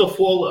 first of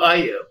all,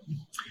 I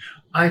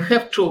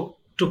have to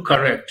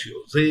correct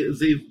you.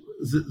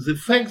 The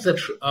fact that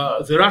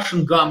the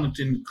Russian government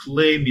is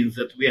claiming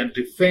that we are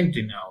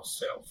defending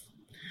ourselves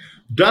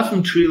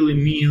doesn't really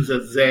mean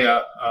that they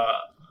are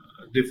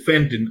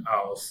defending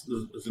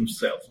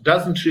themselves.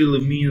 Doesn't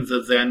really mean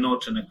that they are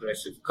not an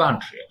aggressive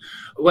country.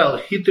 Well,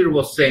 Hitler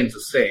was saying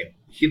the same.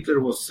 Hitler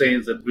was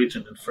saying that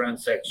Britain and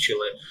France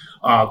actually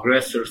are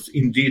aggressors.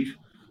 Indeed,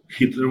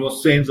 Hitler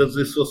was saying that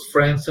this was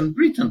France and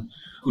Britain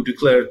who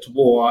declared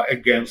war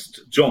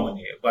against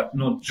Germany, but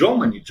not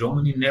Germany.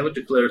 Germany never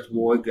declared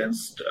war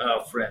against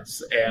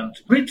France and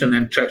Britain,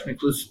 and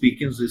technically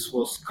speaking, this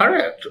was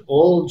correct.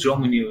 All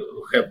Germany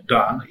have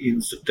done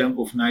in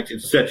September of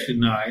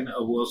 1939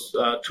 was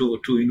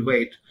to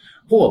invade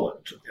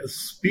Poland.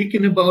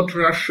 Speaking about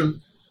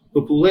Russian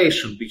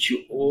population, which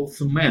you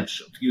also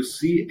mentioned, you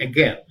see,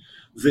 again,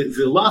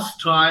 the last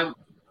time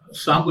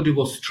somebody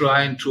was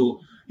trying to,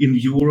 in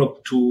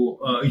Europe, to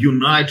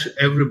unite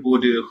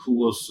everybody who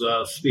was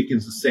speaking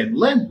the same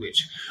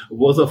language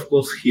was, of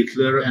course,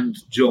 Hitler and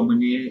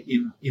Germany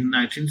in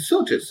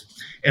 1930s.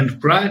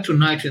 And prior to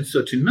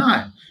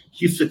 1939,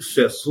 he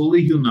successfully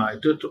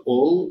united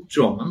all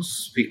Germans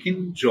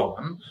speaking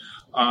German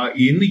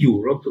in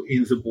Europe,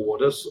 in the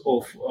borders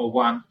of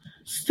one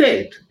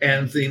state.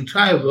 And the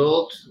entire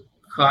world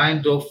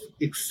kind of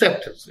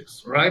accepted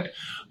this, right?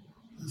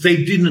 They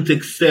didn't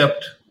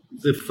accept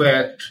the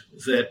fact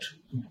that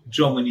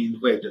Germany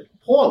invaded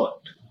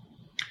Poland.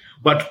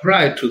 But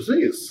prior to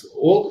this,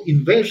 all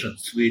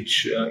invasions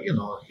which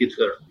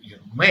Hitler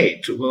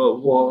made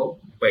were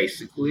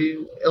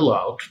basically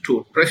allowed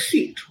to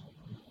proceed,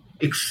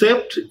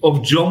 except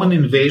of German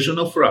invasion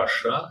of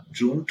Russia,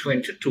 June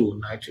 22,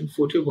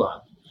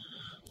 1941.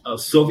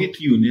 Soviet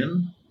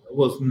Union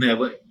was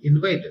never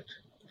invaded.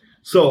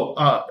 So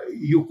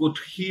you could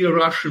hear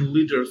Russian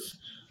leaders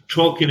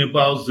talking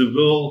about the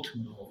world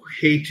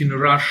hating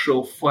Russia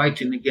or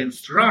fighting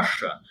against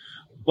Russia,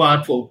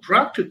 but for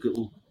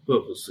practical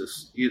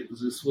purposes,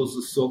 this was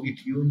the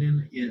Soviet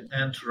Union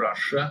and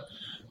Russia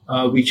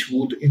which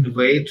would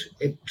invade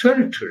a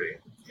territory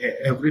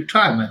every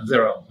time. And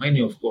there are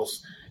many, of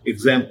course,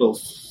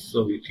 examples.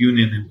 Soviet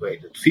Union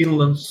invaded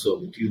Finland,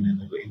 Soviet Union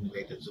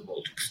invaded the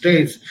Baltic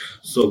states,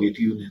 Soviet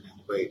Union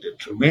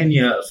invaded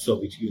Romania,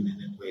 Soviet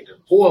Union invaded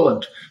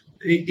Poland.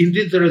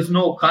 Indeed, there is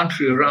no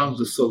country around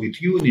the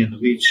Soviet Union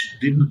which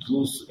didn't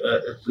lose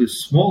at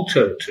least small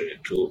territory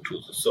to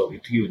the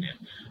Soviet Union.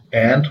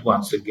 And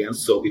once again,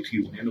 Soviet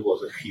Union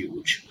was a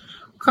huge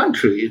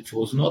country. It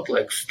was not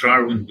like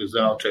starving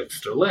without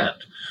extra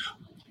land.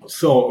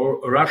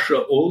 So Russia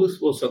always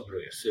was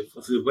aggressive.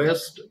 The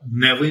West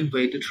never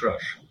invaded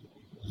Russia.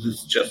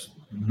 This just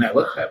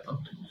never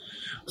happened.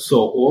 So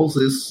all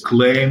these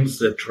claims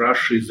that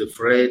Russia is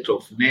afraid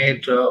of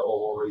NATO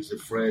or is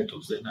afraid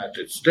of the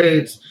United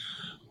States,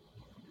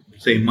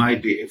 they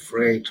might be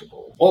afraid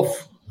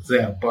of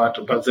them,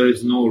 but there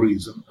is no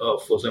reason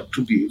for them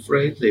to be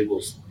afraid. They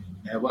was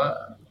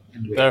never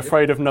invaded. They're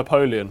afraid of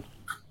Napoleon.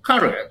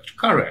 Correct.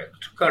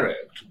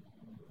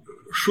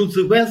 Should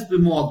the West be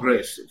more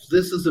aggressive?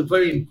 This is a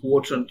very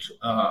important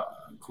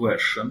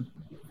question.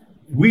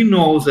 We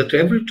know that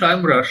every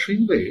time Russia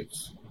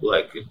invades,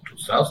 like in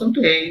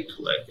 2008,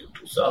 like in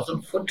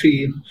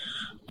 2014,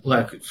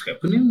 like it's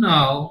happening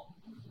now,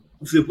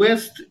 the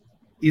West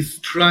is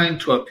trying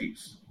to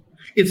appease.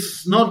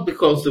 It's not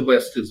because the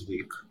West is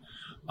weak.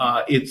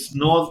 It's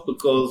not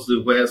because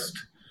the West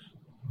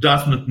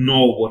does not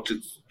know what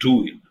it's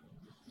doing.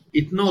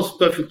 It knows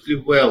perfectly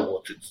well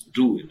what it's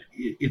doing.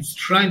 It's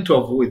trying to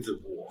avoid the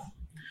war,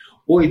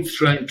 or it's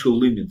trying to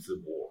limit the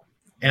war.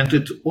 And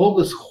it's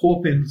always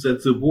hoping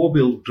that the war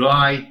will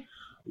die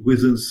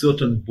within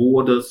certain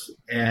borders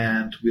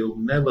and will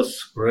never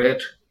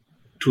spread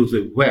to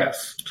the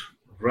West,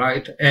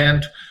 right?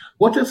 And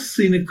what is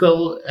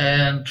cynical,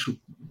 and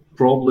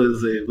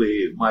probably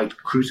we might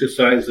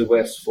criticize the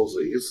West for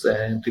this,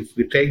 and if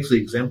we take the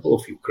example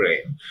of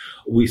Ukraine,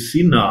 we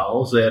see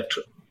now that,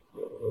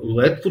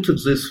 let's put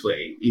it this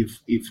way,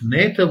 if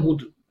NATO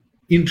would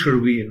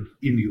intervene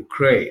in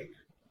Ukraine,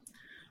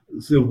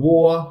 the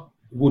war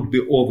would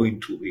be over in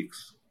 2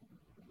 weeks.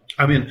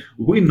 I mean,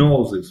 we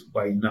know this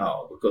by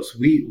now because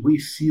we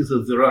see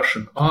that the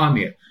Russian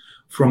army,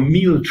 from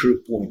military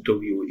point of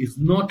view, is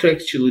not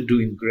actually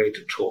doing great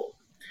at all.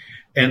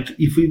 And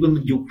if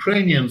even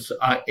Ukrainians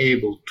are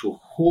able to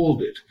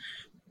hold it,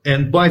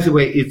 and by the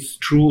way, it's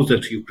true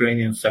that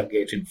Ukrainians are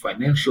getting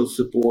financial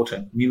support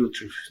and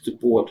military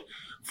support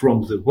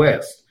from the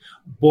West,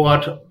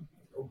 but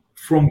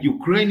from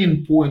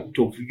Ukrainian point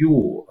of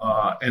view,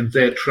 and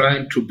they're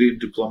trying to be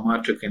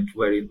diplomatic and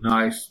very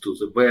nice to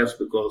the West,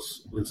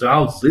 because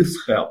without this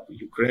help,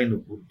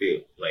 Ukraine would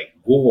be like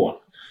gone.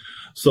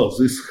 So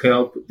this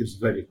help is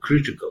very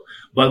critical.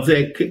 But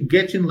they're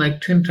getting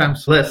like 10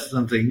 times less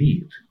than they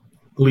need,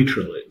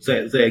 literally.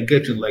 They're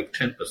getting like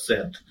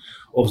 10%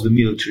 of the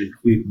military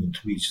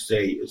equipment which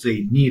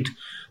they need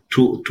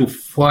to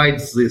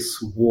fight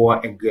this war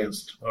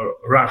against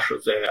Russia.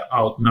 They are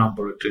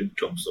outnumbered in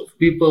terms of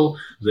people.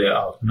 They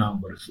are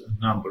outnumbered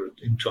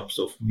in terms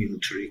of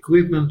military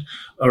equipment.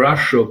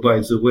 Russia,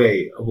 by the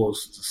way,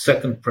 was the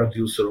second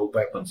producer of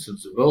weapons in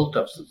the world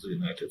after the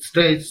United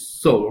States.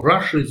 So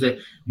Russia is a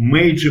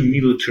major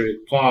military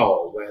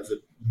power where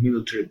the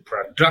military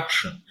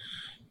production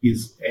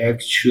is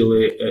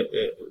actually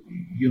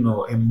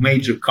a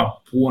major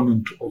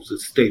component of the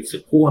state's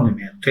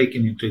economy, and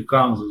taking into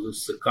account that this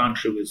is a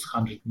country with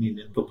 100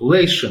 million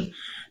population,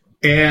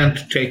 and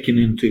taking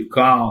into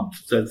account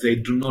that they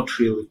do not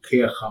really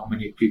care how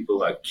many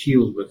people are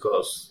killed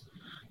because,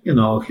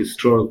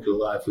 historically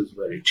life is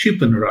very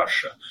cheap in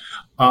Russia.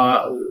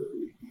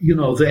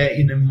 They're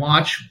in a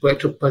much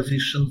better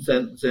position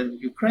than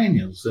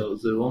Ukrainians. So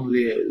the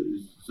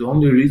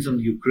only reason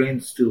Ukraine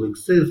still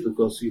exists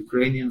because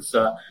Ukrainians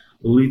are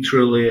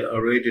literally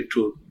ready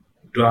to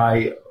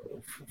die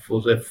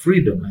for their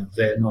freedom, and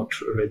they're not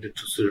ready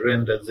to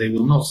surrender. They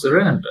will not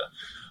surrender,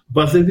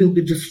 but they will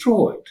be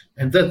destroyed.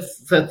 And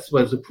that's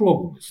where the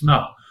problem is.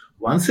 Now,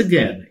 once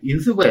again, in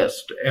the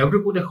West,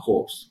 everybody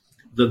hopes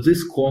that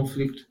this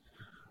conflict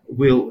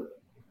will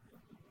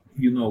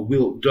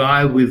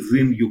die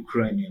within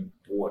Ukrainian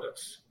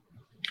borders.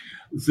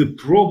 The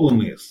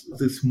problem is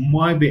this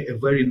might be a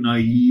very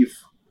naive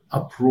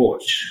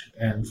approach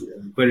and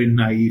very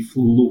naive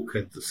look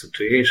at the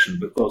situation,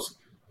 because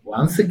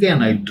once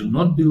again, I do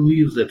not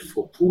believe that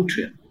for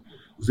Putin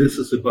this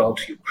is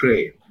about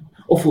Ukraine,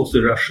 or for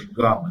the Russian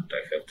government,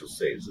 I have to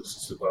say, this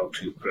is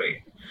about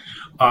Ukraine.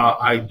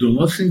 I do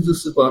not think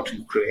this is about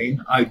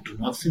Ukraine. I do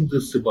not think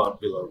this is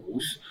about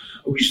Belarus,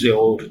 which they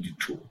already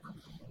took.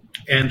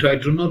 And I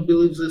do not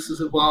believe this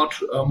is about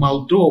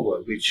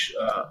Moldova, which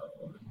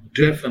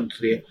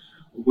definitely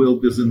will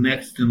be the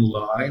next in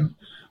line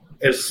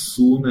as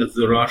soon as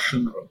the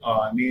Russian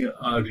army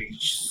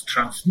reaches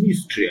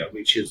Transnistria,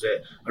 which is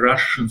a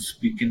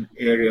Russian-speaking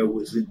area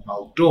within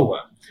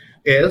Moldova,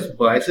 as,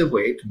 by the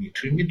way,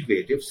 Dmitry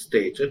Medvedev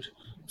stated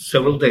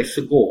several days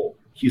ago.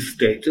 He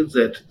stated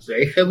that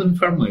they have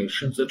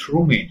information that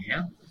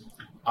Romania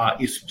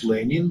is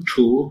planning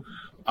to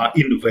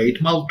invade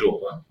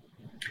Moldova,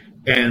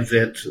 and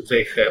that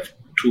they have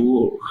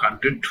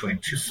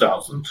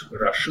 220,000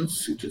 Russian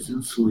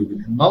citizens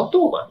living in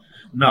Moldova.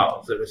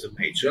 Now, there is a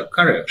major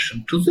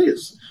correction to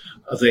this.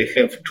 They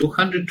have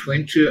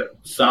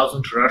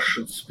 220,000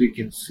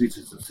 Russian-speaking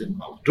citizens in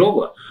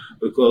Moldova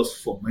because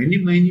for many,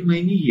 many,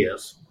 many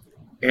years,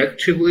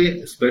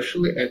 especially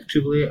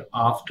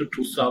after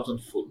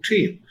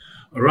 2014,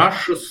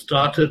 Russia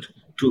started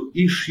to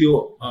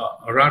issue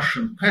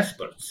Russian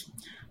passports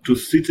to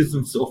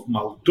citizens of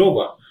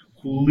Moldova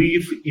who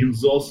live in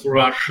those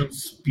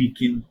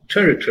Russian-speaking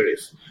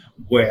territories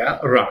where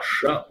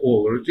Russia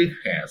already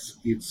has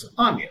its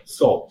army.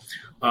 So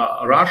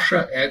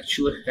Russia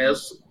actually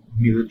has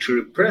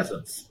military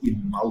presence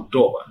in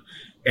Moldova.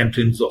 And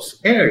in those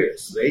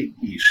areas, they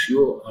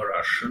issue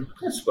Russian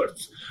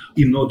passports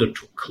in order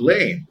to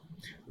claim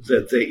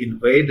that they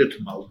invaded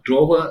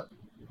Moldova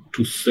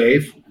to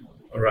save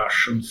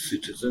Russian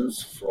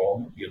citizens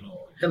from,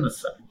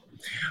 genocide.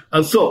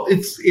 So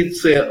it's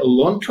a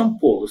long-term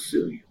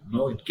policy.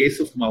 In case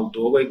of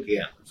Moldova,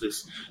 again,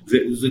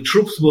 the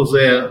troops were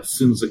there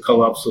since the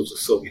collapse of the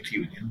Soviet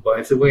Union.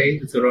 By the way,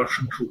 the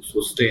Russian troops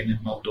were staying in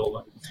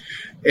Moldova.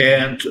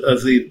 And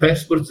the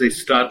passports they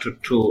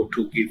started to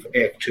give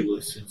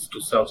actively since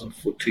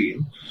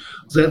 2014.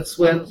 That's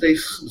when they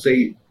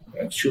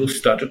actually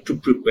started to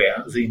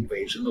prepare the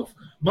invasion of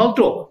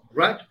Moldova,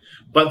 right?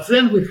 But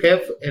then we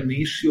have an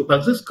issue,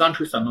 but these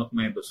countries are not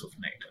members of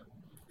NATO.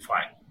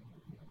 Fine.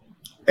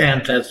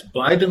 And as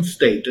Biden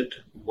stated,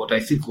 what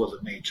I think was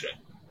a major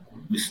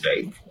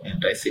mistake,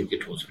 and I think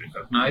it was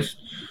recognized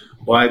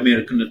by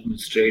American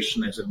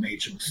administration as a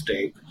major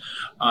mistake,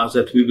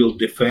 that we will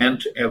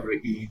defend every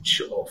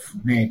inch of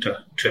NATO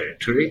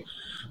territory.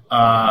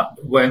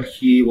 When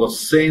he was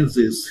saying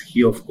this,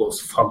 he of course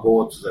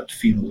forgot that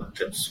Finland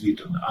and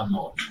Sweden are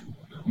not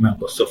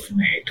members of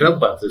NATO,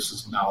 but this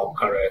is now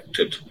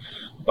corrected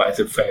by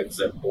the fact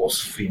that both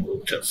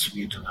Finland and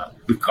Sweden are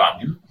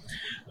becoming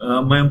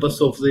members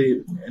of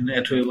the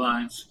NATO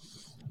alliance.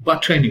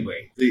 But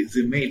anyway,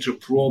 the major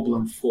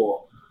problem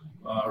for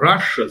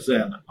Russia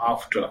then,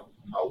 after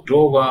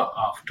Moldova,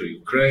 after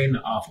Ukraine,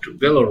 after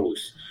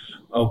Belarus,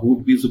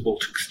 would be the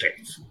Baltic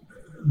states.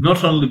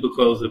 Not only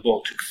because the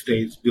Baltic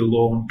states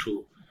belong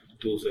to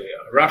the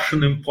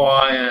Russian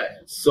Empire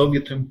and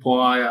Soviet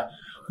Empire,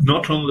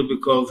 not only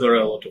because there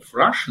are a lot of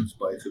Russians,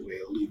 by the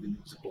way, living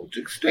in the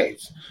Baltic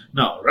states.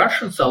 Now,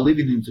 Russians are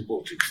living in the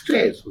Baltic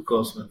states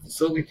because when the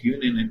Soviet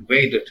Union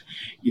invaded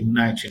in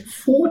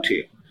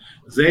 1940,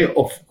 they,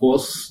 of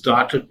course,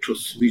 started to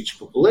switch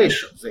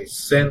populations. They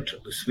sent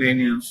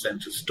Lithuanians,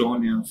 sent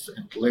Estonians,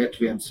 and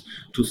Latvians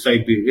to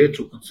Siberia,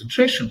 to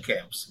concentration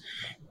camps.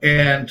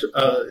 And,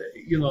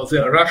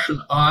 the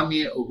Russian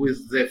army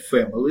with their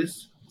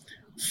families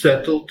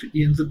settled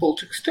in the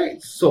Baltic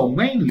states. So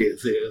mainly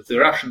the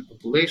Russian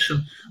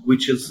population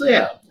which is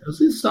there,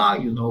 these are,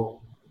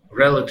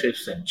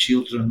 relatives and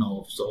children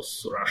of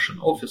those Russian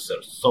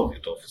officers,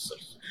 Soviet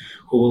officers,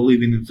 who were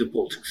living in the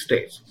Baltic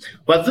states.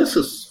 But this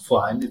is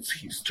fine, it's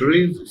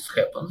history, this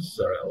happens,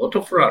 there are a lot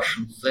of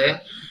Russians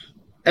there,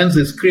 and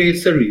this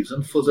creates a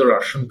reason for the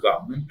Russian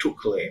government to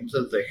claim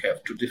that they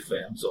have to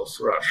defend those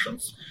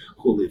Russians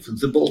who live in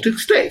the Baltic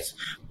states.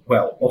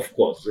 Well, of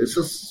course, this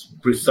is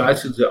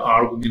precisely the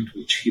argument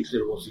which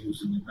Hitler was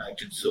using in the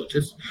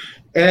 1930s.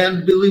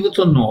 And believe it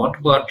or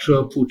not, but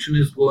Putin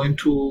is going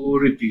to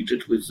repeat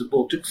it with the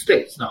Baltic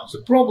states. Now,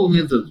 the problem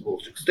is that the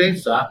Baltic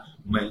states are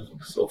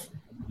members of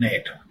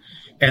NATO.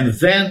 And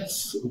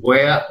that's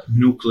where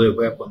nuclear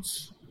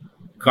weapons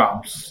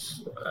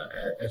comes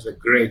as a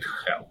great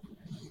help.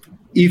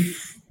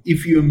 If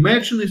you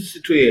imagine a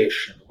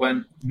situation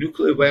when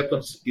nuclear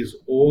weapons is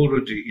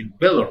already in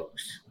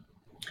Belarus,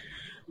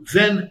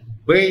 then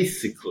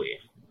basically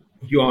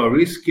you are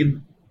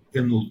risking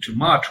an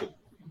ultimatum,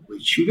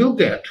 which you will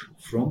get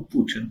from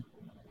Putin,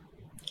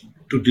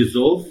 to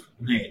dissolve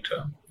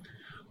NATO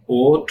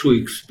or to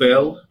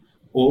expel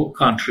all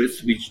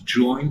countries which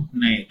joined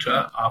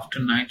NATO after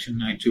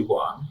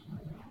 1991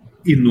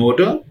 in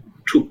order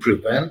to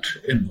prevent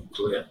a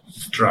nuclear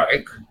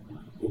strike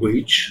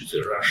which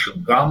the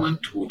Russian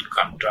government would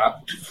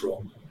conduct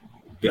from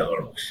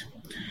Belarus.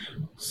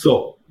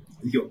 So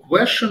your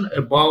question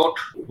about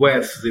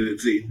whether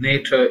the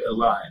NATO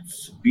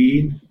alliance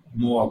being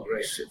more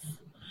aggressive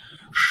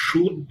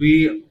should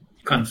be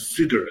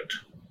considered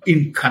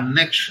in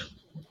connection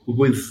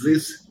with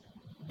this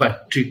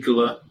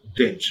particular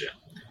danger,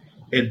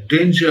 a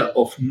danger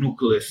of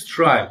nuclear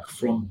strike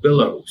from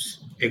Belarus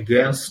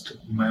against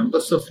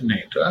members of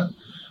NATO,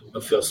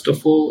 first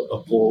of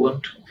all,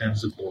 Poland and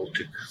the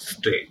Baltic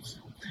states.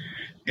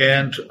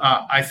 And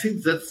I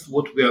think that's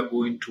what we are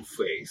going to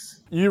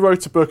face. You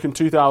wrote a book in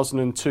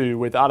 2002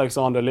 with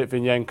Alexander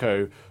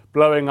Litvinenko,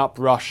 Blowing Up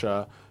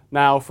Russia.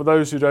 Now, for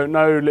those who don't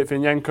know,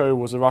 Litvinenko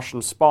was a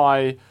Russian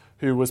spy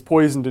who was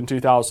poisoned in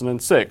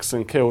 2006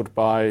 and killed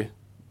by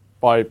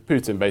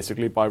Putin,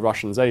 basically, by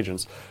Russian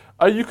agents.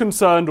 Are you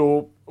concerned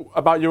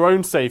about your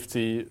own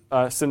safety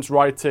since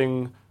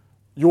writing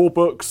your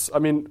books? I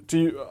mean,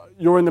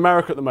 you're in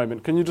America at the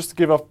moment. Can you just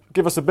give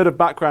us a bit of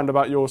background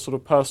about your sort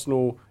of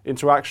personal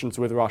interactions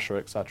with Russia,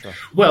 etc.?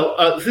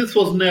 Well, this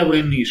was never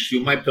an issue,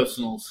 my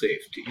personal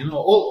safety.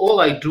 All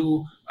I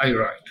do, I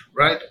write,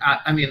 right?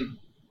 I mean,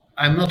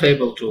 I'm not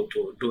able to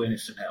do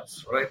anything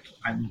else, right?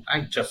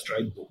 I just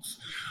write books.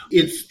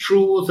 It's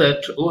true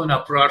that Blowing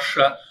Up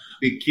Russia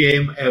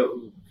became a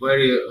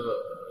very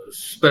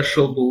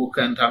special book,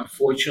 and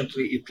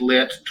unfortunately it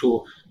led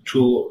to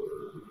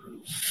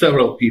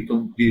several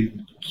people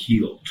being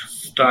killed,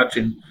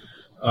 starting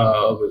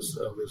with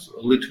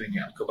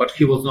Litvinenko. But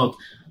he was not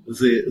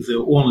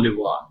the only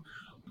one.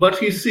 But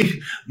you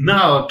see,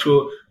 now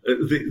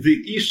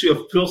the issue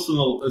of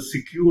personal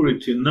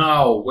security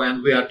now,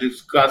 when we are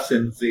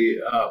discussing the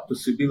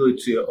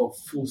possibility of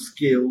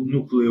full-scale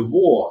nuclear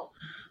war,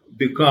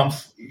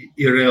 becomes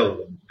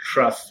irrelevant,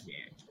 trust me.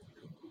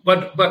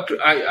 But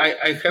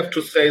I have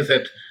to say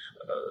that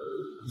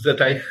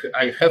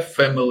I have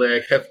family,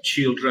 I have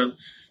children,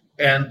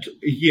 and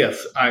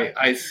yes,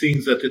 I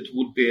think that it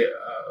would be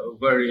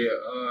very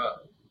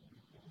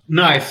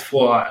nice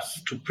for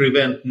us to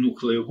prevent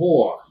nuclear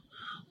war.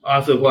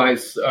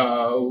 Otherwise,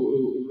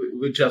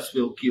 we just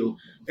will kill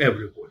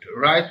everybody,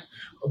 right?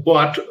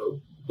 But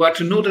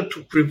in order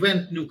to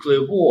prevent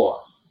nuclear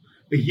war,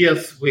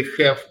 yes, we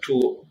have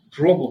to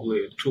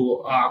probably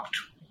to act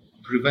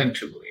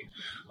preventively.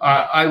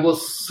 I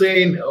was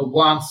saying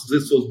once,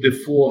 this was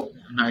before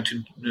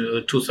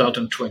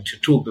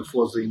 2022,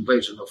 before the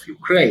invasion of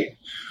Ukraine,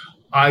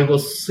 I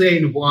was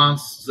saying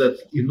once that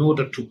in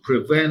order to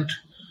prevent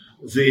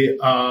the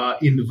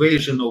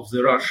invasion of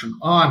the Russian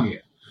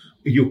army,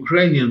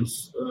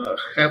 Ukrainians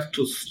have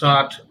to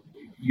start,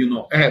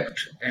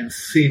 act and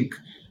think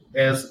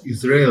as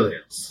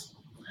Israelis.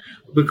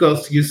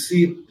 Because you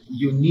see,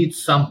 you need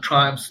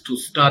sometimes to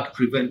start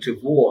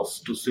preventive wars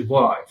to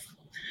survive,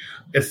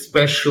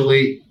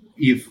 especially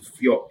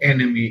if your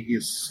enemy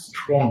is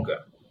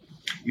stronger.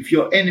 If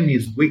your enemy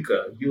is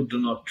weaker, you do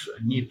not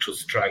need to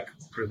strike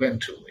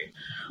preventively.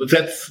 But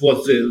that's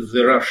what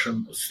the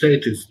Russian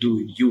state is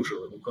doing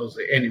usually, because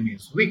the enemy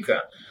is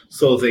weaker,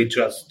 so they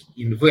just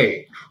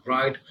invade,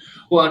 right?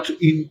 But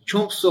in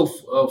terms of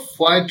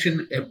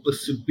fighting a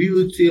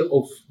possibility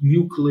of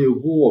nuclear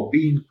war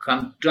being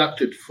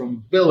conducted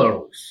from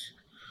Belarus,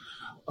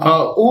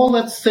 or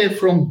let's say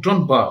from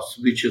Donbass,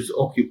 which is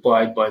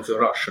occupied by the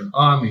Russian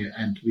army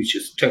and which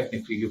is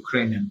technically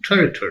Ukrainian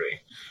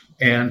territory,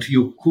 and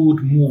you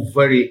could move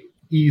very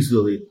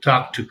easily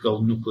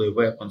tactical nuclear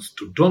weapons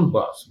to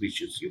Donbass,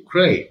 which is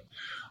Ukraine,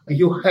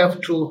 you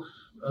have to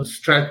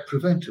strike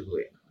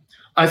preventively.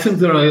 I think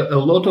there are a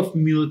lot of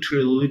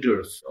military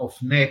leaders of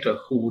NATO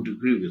who would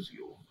agree with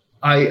you.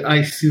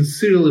 I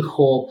sincerely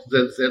hope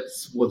that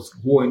that's what's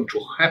going to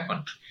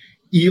happen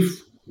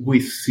if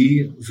we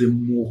see the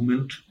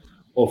movement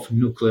of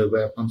nuclear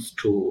weapons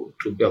to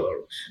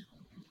Belarus.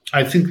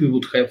 I think we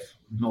would have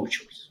no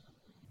choice.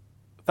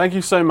 Thank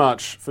you so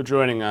much for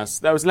joining us.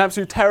 That was an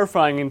absolute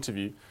terrifying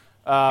interview,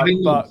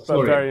 but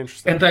very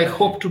interesting. And I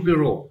hope to be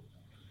wrong.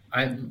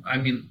 I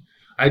mean,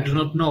 I do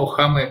not know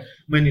how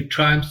many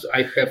times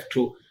I have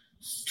to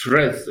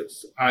stress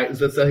this.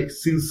 That I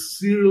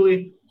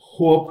sincerely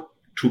hope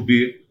to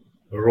be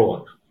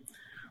wrong.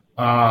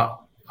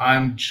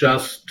 I'm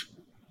just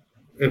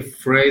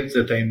afraid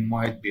that I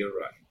might be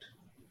right.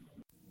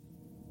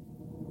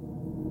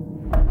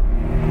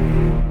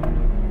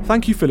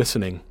 Thank you for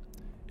listening.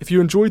 If you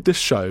enjoyed this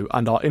show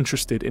and are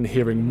interested in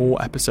hearing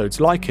more episodes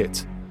like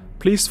it,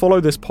 please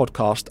follow this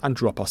podcast and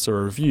drop us a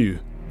review.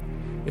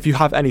 If you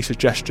have any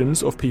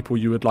suggestions of people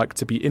you would like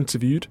to be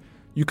interviewed,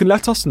 you can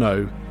let us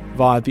know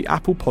via the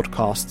Apple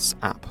Podcasts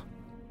app.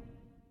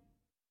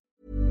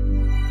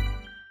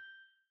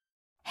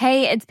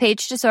 Hey, it's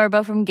Paige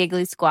DeSorbo from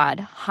Giggly Squad.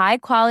 High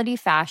quality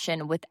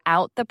fashion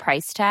without the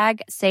price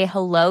tag. Say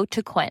hello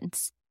to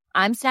Quince.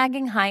 I'm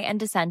snagging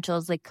high-end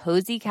essentials like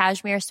cozy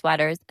cashmere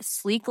sweaters,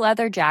 sleek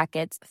leather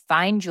jackets,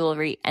 fine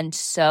jewelry, and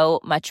so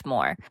much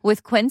more.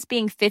 With Quince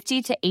being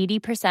 50 to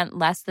 80%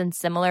 less than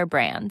similar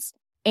brands.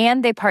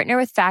 And they partner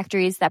with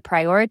factories that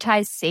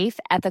prioritize safe,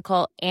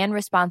 ethical, and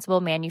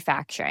responsible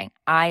manufacturing.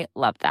 I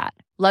love that.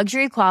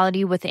 Luxury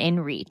quality within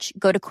reach.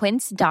 Go to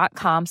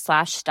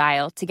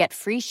quince.com/style to get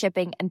free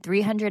shipping and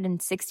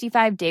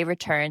 365-day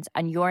returns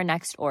on your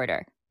next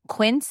order.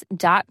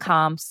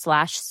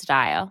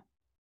 Quince.com/style.